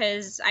part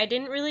because I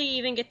didn't really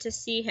even get to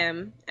see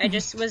him. I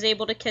just was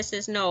able to kiss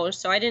his nose,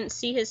 so I didn't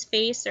see his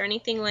face or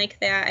anything like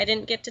that. I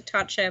didn't get to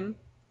touch him.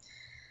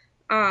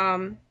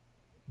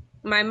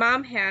 My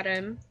mom had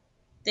him.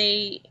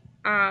 They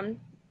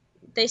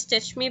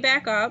stitched me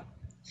back up,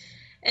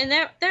 and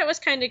that was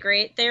kind of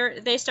great.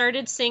 They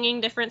started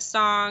singing different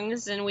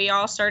songs, and we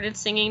all started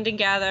singing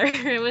together.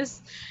 It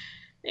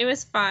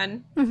was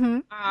fun.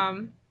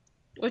 Mm-hmm.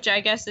 Which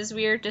I guess is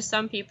weird to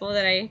some people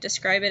that I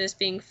describe it as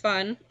being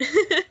fun.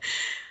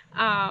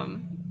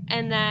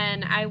 And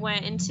then I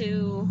went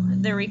into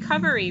the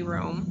recovery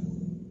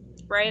room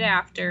right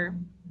after,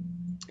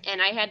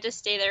 and I had to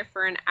stay there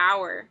for an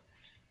hour,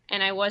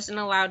 and I wasn't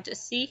allowed to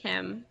see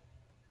him.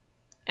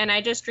 And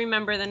I just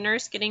remember the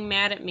nurse getting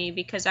mad at me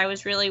because I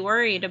was really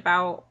worried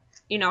about,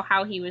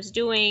 how he was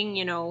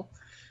doing.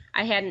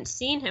 I hadn't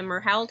seen him or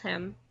held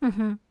him.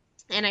 Mm-hmm.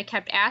 And I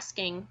kept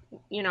asking,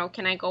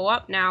 can I go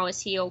up now? Is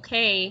he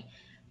okay?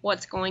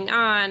 What's going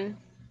on?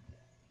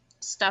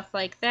 Stuff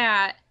like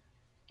that.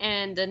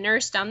 And the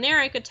nurse down there,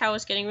 I could tell,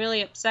 was getting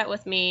really upset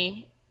with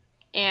me.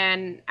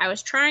 And I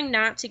was trying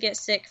not to get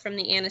sick from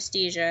the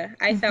anesthesia.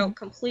 I felt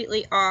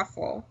completely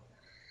awful.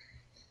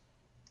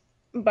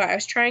 But I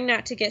was trying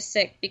not to get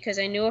sick because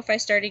I knew if I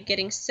started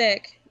getting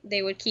sick,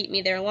 they would keep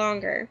me there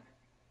longer.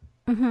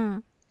 Mm-hmm.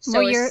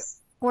 So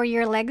were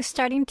your legs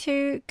starting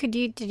to,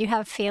 did you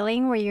have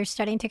feeling? Were you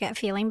starting to get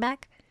feeling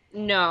back?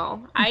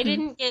 No, I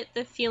didn't get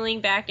the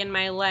feeling back in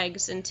my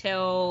legs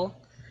until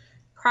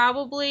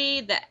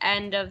probably the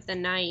end of the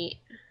night.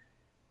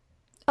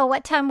 Oh,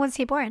 what time was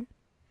he born?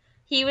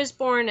 He was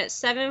born at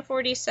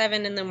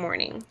 7:47 in the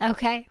morning.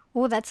 Okay.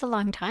 Oh, that's a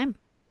long time.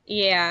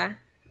 Yeah.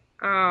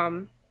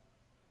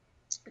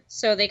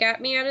 So they got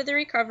me out of the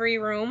recovery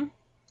room,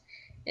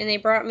 and they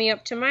brought me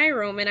up to my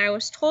room, and I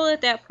was told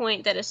at that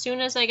point that as soon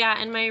as I got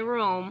in my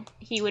room,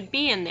 he would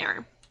be in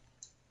there.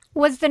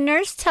 Was the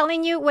nurse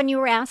telling you when you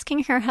were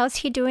asking her, how's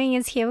he doing?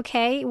 Is he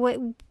okay?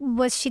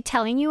 Was she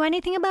telling you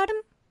anything about him?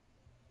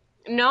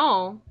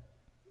 No,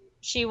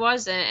 she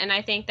wasn't. And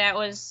I think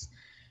that's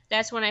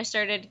when I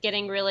started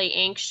getting really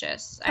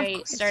anxious.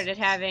 I started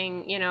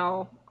having,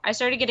 I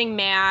started getting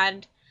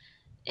mad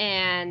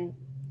and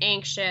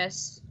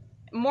anxious,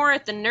 more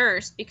at the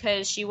nurse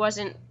because she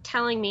wasn't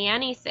telling me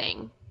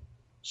anything.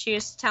 She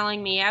was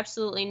telling me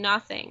absolutely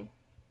nothing.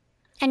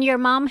 And your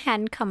mom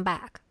hadn't come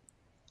back?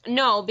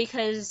 No,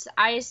 because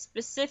I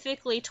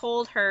specifically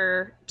told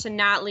her to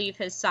not leave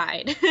his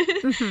side.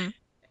 Mm-hmm.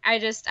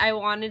 I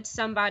wanted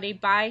somebody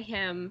by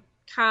him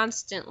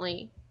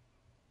constantly.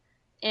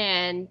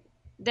 And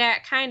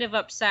that kind of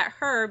upset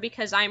her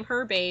because I'm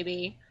her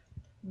baby.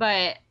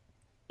 But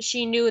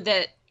she knew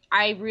that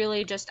I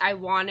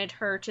wanted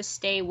her to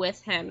stay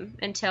with him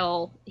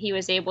until he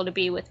was able to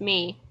be with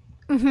me.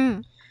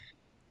 Mm-hmm.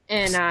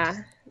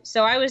 And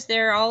so I was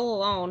there all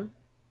alone.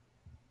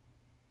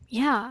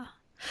 Yeah.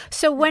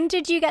 So when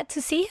did you get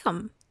to see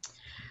him?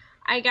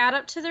 I got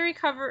up to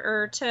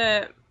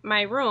to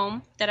my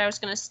room that I was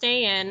going to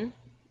stay in.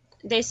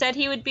 They said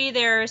he would be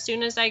there as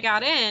soon as I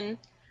got in,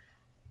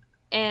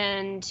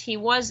 and he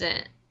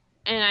wasn't.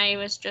 And I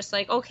was just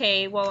like,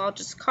 okay, well, I'll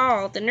just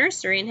call the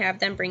nursery and have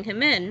them bring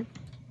him in.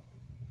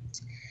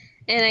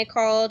 And I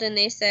called, and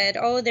they said,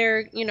 oh,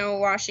 they're,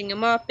 washing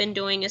him up and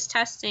doing his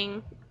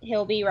testing.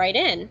 He'll be right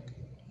in.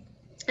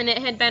 And it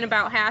had been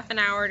about half an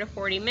hour to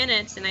 40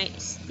 minutes, and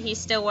he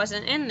still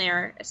wasn't in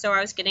there. So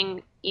I was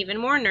getting even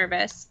more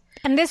nervous.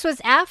 And this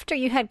was after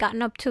you had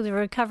gotten up to the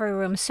recovery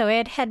room. So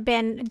it had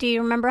been, do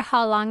you remember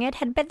how long it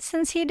had been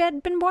since he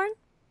had been born?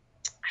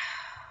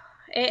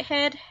 It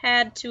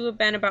had to have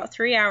been about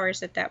 3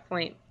 hours at that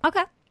point.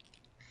 Okay.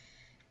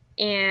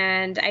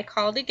 And I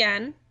called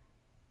again,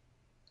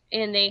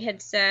 and they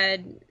had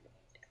said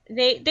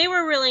they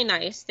were really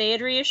nice. They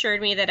had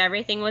reassured me that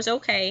everything was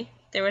okay.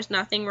 There was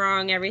nothing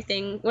wrong.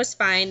 Everything was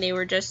fine. They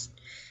were just,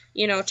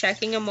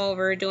 checking him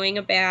over, doing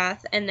a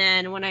bath. And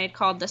then when I had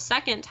called the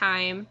second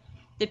time,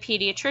 the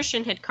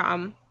pediatrician had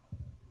come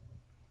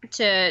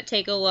to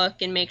take a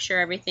look and make sure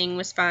everything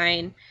was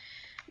fine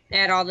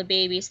at all the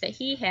babies that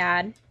he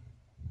had.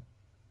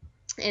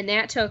 And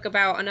that took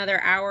about another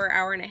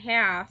hour and a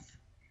half.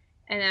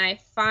 And then I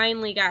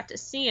finally got to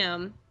see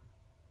him.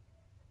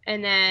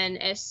 And then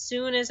as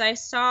soon as I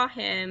saw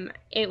him,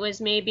 it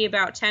was maybe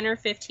about 10 or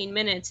 15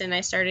 minutes, and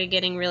I started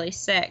getting really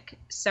sick.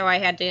 So I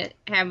had to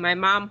have my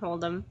mom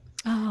hold him.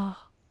 Oh.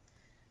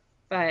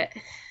 But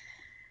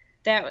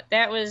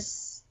that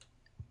was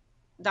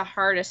the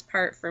hardest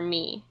part for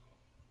me.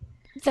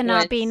 The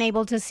not being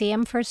able to see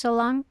him for so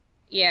long?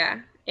 Yeah.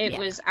 It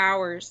was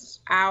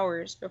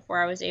hours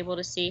before I was able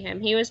to see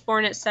him. He was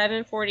born at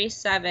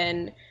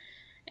 7:47,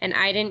 and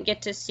I didn't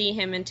get to see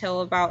him until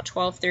about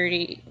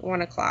 12:30,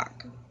 1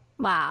 o'clock.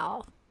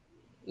 Wow.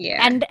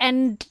 Yeah.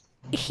 And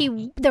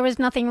there was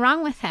nothing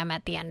wrong with him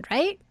at the end,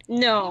 right?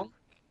 No.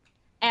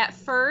 At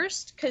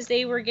first, because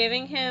they were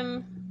giving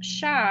him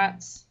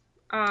shots,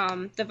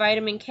 the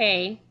vitamin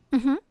K,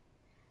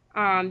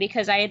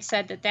 because I had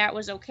said that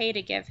was okay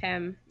to give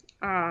him,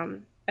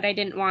 but I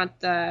didn't want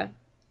the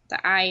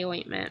eye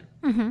ointment.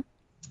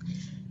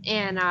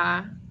 And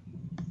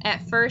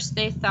at first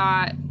they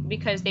thought,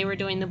 because they were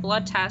doing the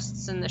blood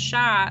tests and the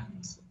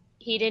shots,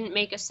 he didn't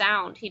make a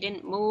sound. He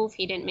didn't move.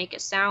 He didn't make a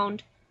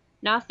sound.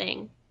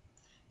 Nothing.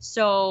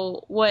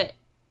 So what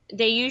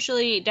they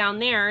usually, down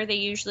there, they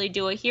usually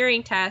do a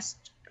hearing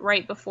test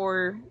right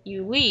before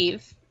you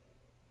leave.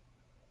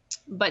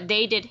 But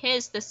they did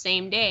his the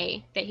same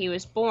day that he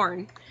was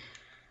born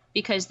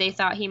because they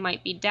thought he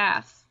might be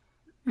deaf.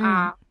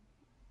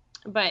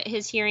 But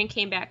his hearing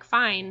came back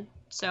fine.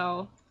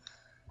 So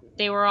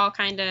they were all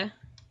kind of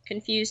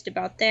confused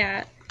about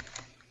that.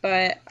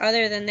 But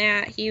other than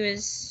that, he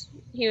was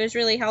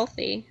really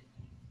healthy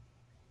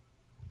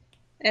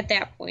at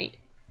that point.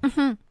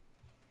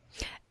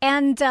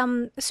 And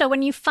so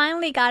when you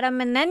finally got him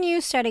and then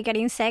you started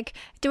getting sick,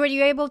 were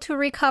you able to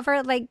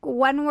recover? Like,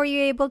 when were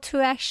you able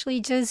to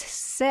actually just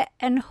sit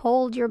and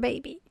hold your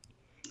baby?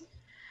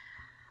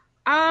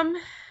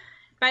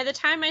 By the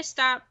time I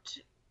stopped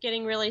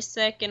getting really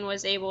sick and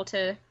was able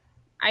to,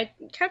 I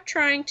kept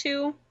trying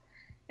to.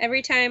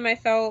 Every time I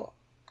felt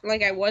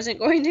like I wasn't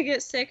going to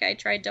get sick, I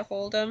tried to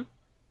hold him.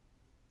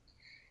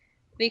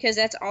 Because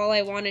that's all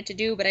I wanted to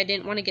do, but I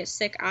didn't want to get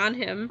sick on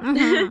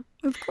him.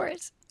 Of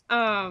course.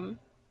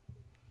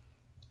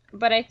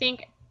 But I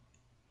think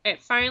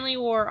it finally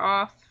wore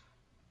off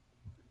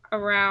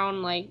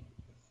around like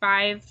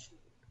 5.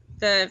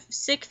 The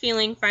sick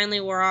feeling finally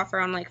wore off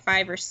around like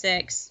 5 or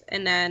 6.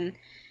 And then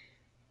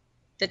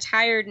the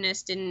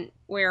tiredness didn't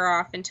wear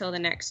off until the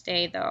next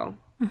day, though.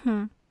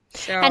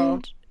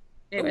 So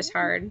it was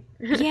hard.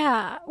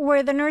 Yeah.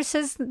 Were the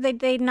nurses, did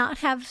they not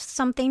have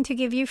something to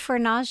give you for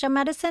nausea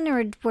medicine,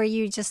 or were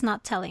you just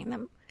not telling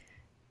them?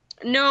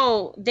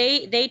 No,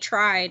 they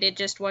tried. It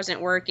just wasn't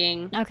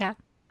working. Okay.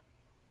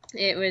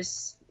 It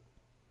was,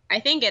 I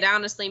think it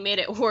honestly made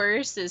it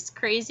worse, as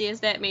crazy as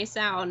that may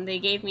sound. They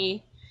gave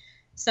me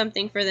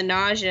something for the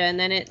nausea, and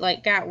then it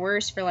like got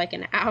worse for like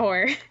an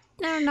hour.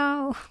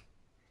 No.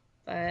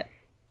 But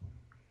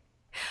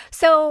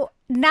so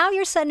now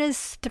your son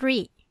is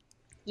 3.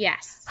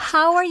 yes.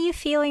 How are you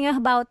feeling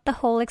about the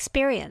whole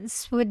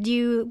experience?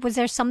 Was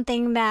there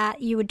something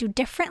that you would do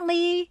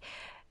differently,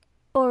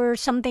 or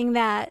something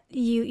that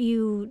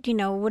you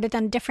would have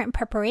done different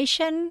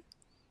preparation?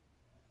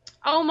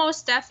 Oh,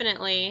 most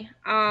definitely.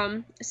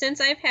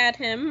 Since I've had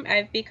him,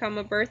 I've become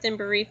a birth and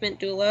bereavement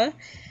doula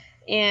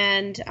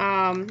and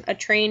a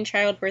trained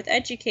childbirth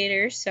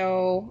educator,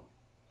 so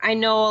I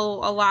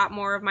know a lot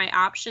more of my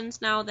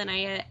options now than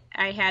I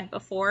had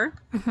before.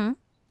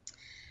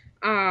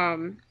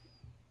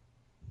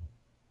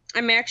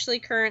 I'm actually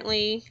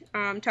currently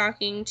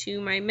talking to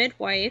my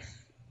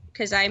midwife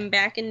because I'm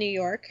back in New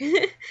York.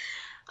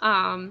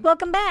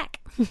 Welcome back.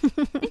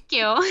 Thank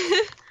you.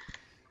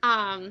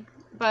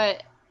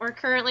 But we're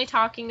currently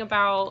talking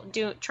about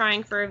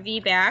trying for a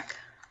VBAC,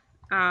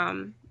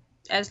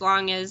 as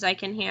long as I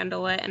can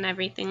handle it and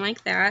everything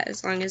like that,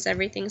 as long as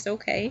everything's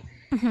okay.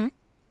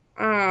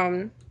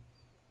 I'm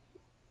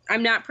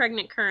not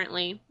pregnant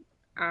currently.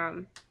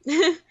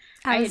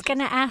 I was going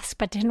to ask,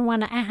 but didn't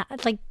want to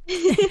ask. Like,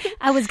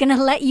 I was going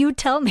to let you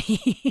tell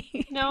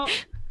me. No,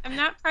 I'm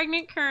not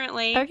pregnant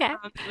currently. Okay.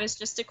 It was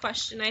just a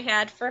question I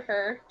had for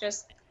her,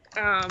 just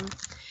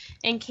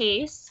in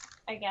case,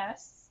 I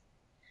guess.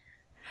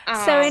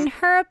 So in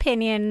her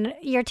opinion,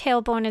 your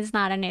tailbone is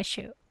not an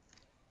issue.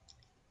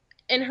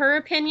 In her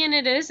opinion,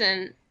 it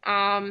isn't,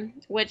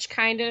 which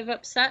kind of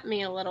upset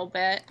me a little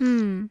bit.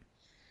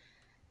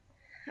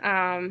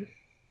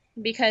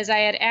 Because I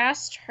had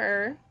asked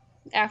her,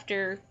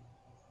 after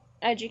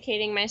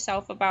educating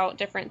myself about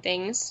different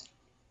things,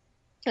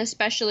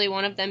 especially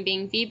one of them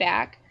being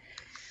VBAC,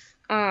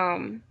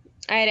 I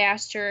had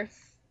asked her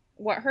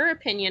what her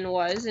opinion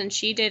was, and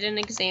she did an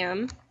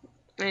exam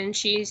And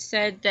she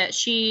said that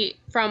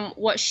from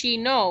what she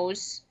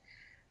knows,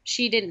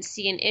 she didn't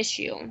see an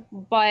issue.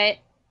 But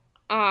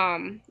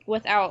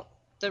without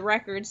the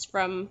records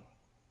from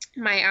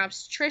my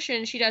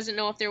obstetrician, she doesn't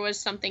know if there was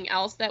something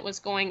else that was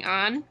going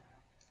on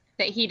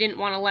that he didn't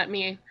want to let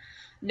me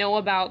know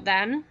about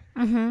then.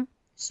 Mm-hmm.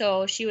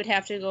 So she would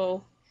have to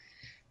go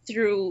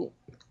through,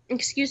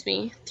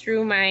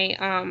 through my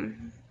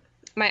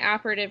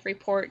operative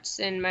reports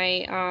and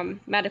my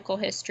medical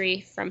history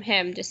from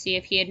him to see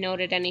if he had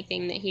noted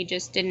anything that he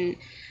just didn't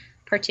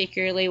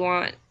particularly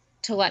want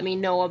to let me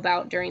know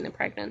about during the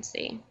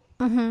pregnancy.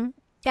 Mm-hmm.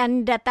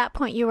 And at that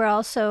point, you were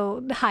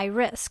also high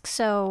risk,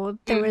 so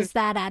there was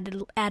that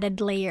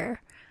added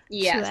layer to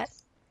it.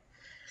 Yes.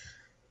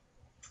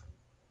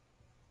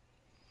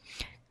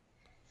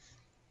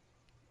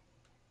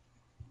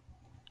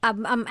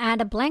 I'm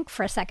at a blank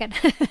for a second.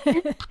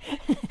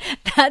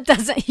 That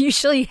doesn't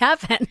usually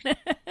happen.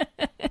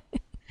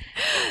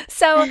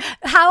 So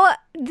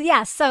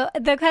so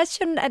the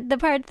question, the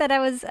part that I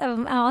was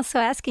also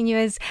asking you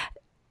is,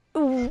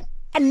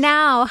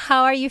 now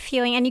how are you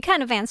feeling? And you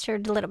kind of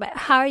answered a little bit.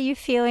 How are you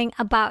feeling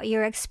about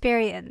your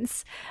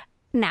experience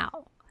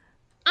now?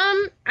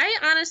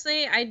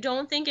 I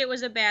don't think it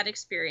was a bad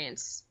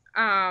experience.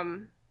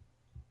 I'm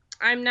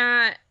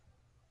not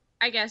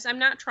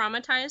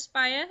traumatized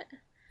by it.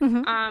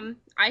 Mm-hmm.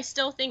 I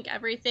still think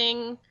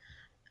everything,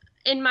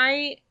 in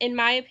my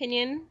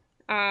opinion,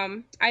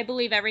 I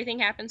believe everything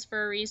happens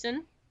for a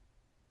reason.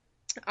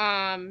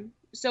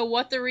 So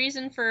what the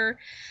reason for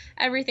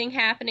everything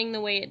happening the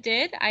way it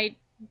did, I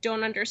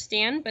don't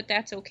understand, but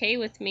that's okay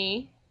with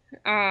me.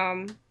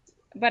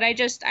 But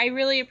I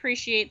really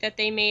appreciate that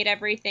they made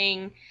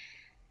everything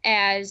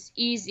as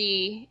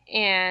easy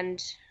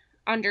and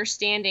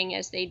understanding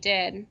as they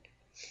did.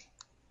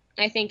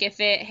 I think if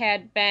it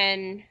had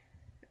been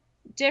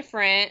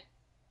different,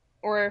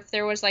 or if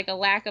there was like a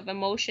lack of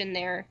emotion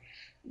there,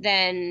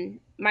 then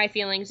my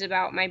feelings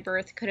about my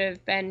birth could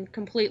have been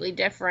completely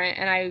different,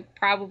 and I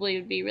probably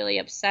would be really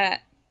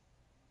upset.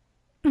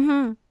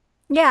 Mm-hmm.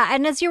 Yeah,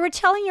 and as you were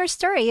telling your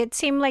story, it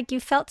seemed like you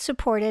felt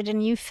supported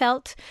and you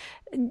felt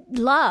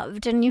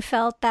loved and you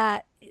felt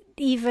that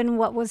even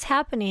what was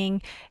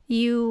happening,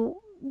 it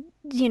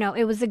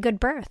was a good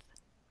birth.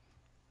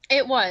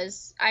 It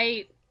was.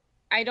 I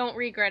don't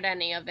regret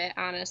any of it,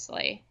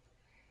 honestly.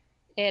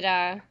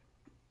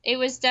 It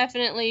was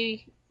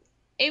definitely,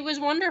 it was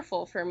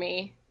wonderful for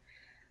me.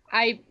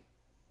 I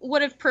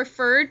would have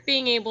preferred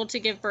being able to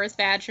give birth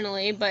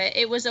vaginally, but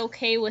it was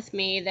okay with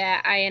me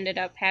that I ended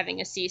up having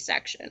a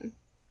C-section.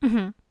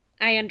 Mm-hmm.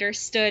 I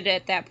understood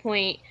at that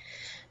point,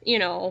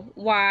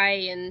 why,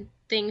 and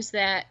things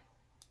that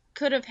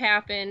could have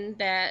happened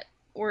that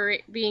were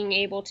being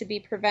able to be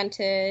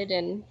prevented,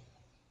 and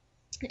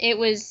it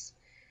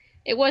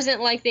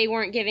wasn't like they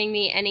weren't giving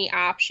me any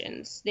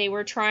options. They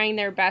were trying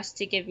their best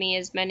to give me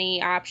as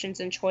many options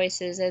and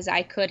choices as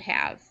I could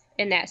have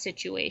in that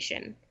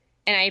situation.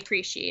 And I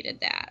appreciated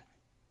that.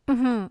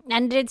 Mm-hmm.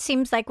 And it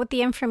seems like with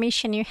the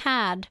information you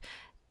had,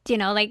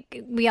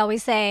 like we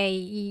always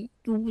say,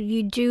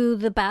 you do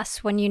the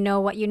best when you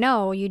know what you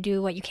know, you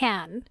do what you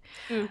can.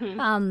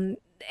 Mm-hmm.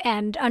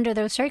 And under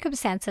those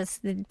circumstances,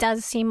 it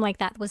does seem like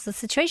that was the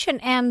situation.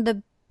 And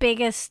the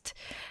biggest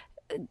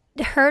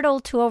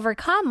hurdle to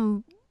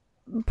overcome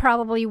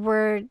probably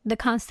were the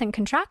constant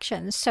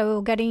contractions.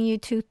 So getting you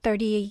to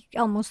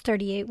almost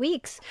 38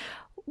 weeks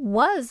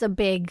was a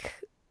big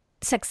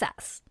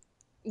success.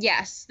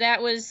 Yes,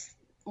 that was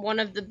one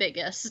of the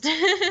biggest.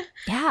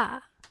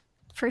 Yeah,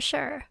 for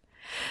sure.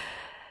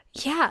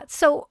 Yeah,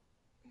 so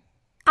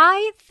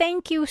I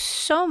thank you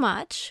so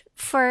much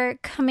for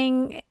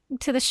coming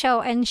to the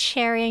show and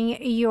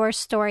sharing your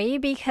story,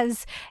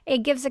 because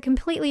it gives a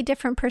completely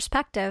different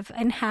perspective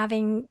and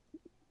having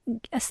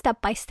a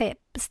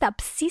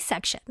step-by-step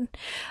C-section.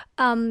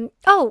 One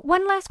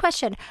last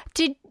question.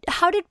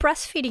 How did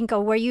breastfeeding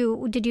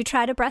go? Did you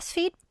try to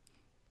breastfeed?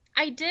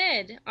 I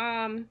did.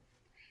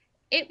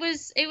 It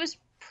was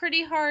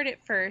pretty hard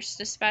at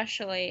first,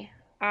 especially.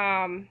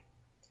 And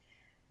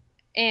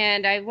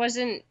I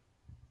wasn't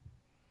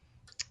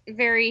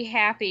very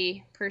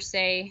happy per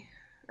se,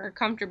 or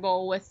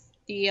comfortable with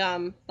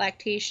the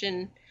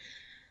lactation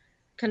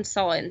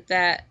consultant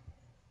that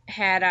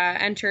had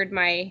entered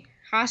my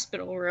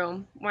hospital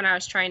room when I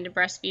was trying to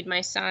breastfeed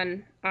my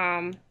son.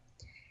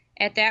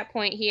 At that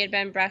point, he had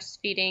been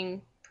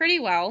breastfeeding pretty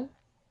well.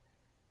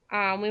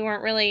 I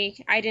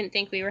didn't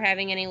think we were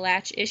having any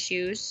latch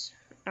issues.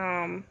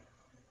 And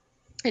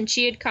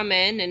she had come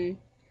in, and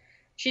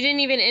she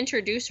didn't even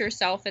introduce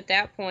herself at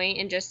that point,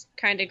 and just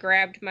kind of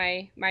grabbed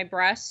my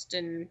breast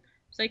and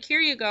was like, "Here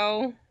you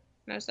go."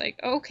 And I was like,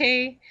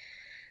 "Okay."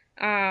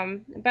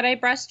 But I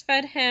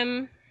breastfed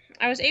him.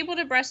 I was able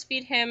to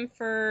breastfeed him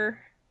for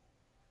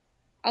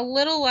a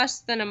little less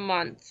than a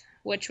month,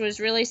 which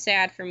was really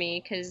sad for me,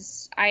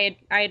 because I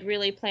had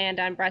really planned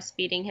on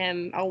breastfeeding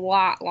him a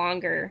lot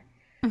longer.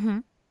 Mm-hmm.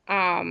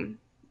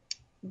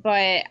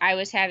 But I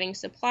was having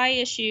supply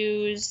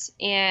issues,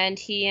 and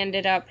he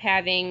ended up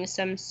having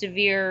some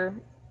severe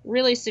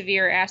really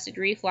severe acid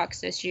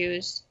reflux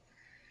issues.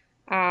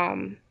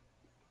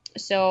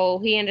 So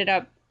he ended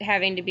up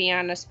having to be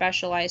on a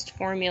specialized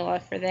formula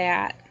for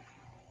that.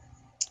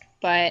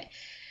 But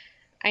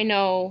I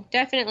know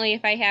definitely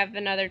if I have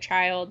another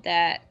child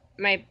that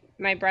my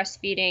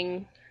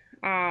breastfeeding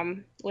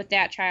with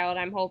that child,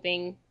 I'm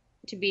hoping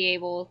to be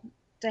able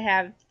to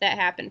have that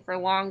happen for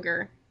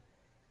longer.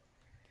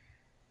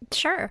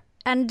 Sure.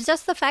 And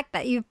just the fact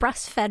that you've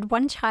breastfed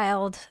one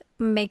child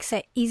makes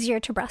it easier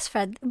to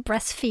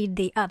breastfeed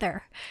the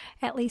other.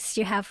 At least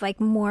you have like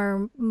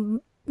more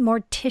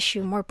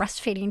tissue, more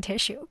breastfeeding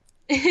tissue.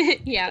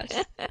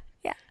 Yes.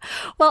 Yeah.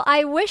 Well,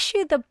 I wish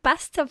you the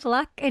best of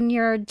luck in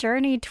your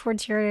journey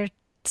towards your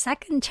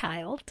second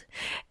child.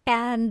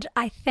 And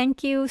I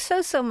thank you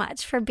so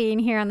much for being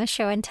here on the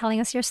show and telling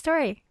us your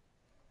story.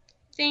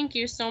 Thank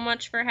you so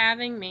much for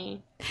having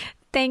me.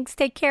 Thanks.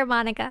 Take care,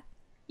 Monica.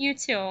 You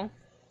too.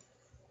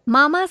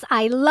 Mamas,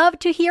 I love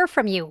to hear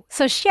from you.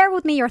 So share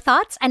with me your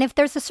thoughts, and if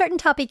there's a certain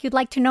topic you'd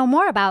like to know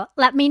more about,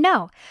 let me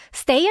know.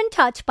 Stay in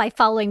touch by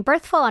following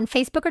Birthful on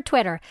Facebook or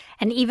Twitter,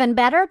 and even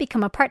better,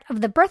 become a part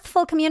of the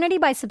Birthful community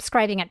by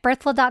subscribing at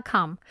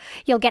birthful.com.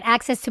 You'll get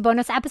access to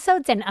bonus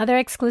episodes and other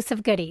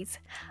exclusive goodies.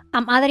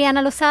 I'm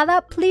Adriana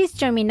Lozada. Please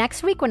join me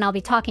next week when I'll be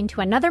talking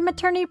to another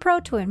maternity pro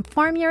to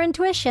inform your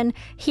intuition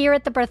here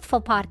at the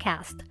Birthful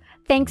podcast.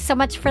 Thanks so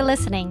much for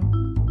listening.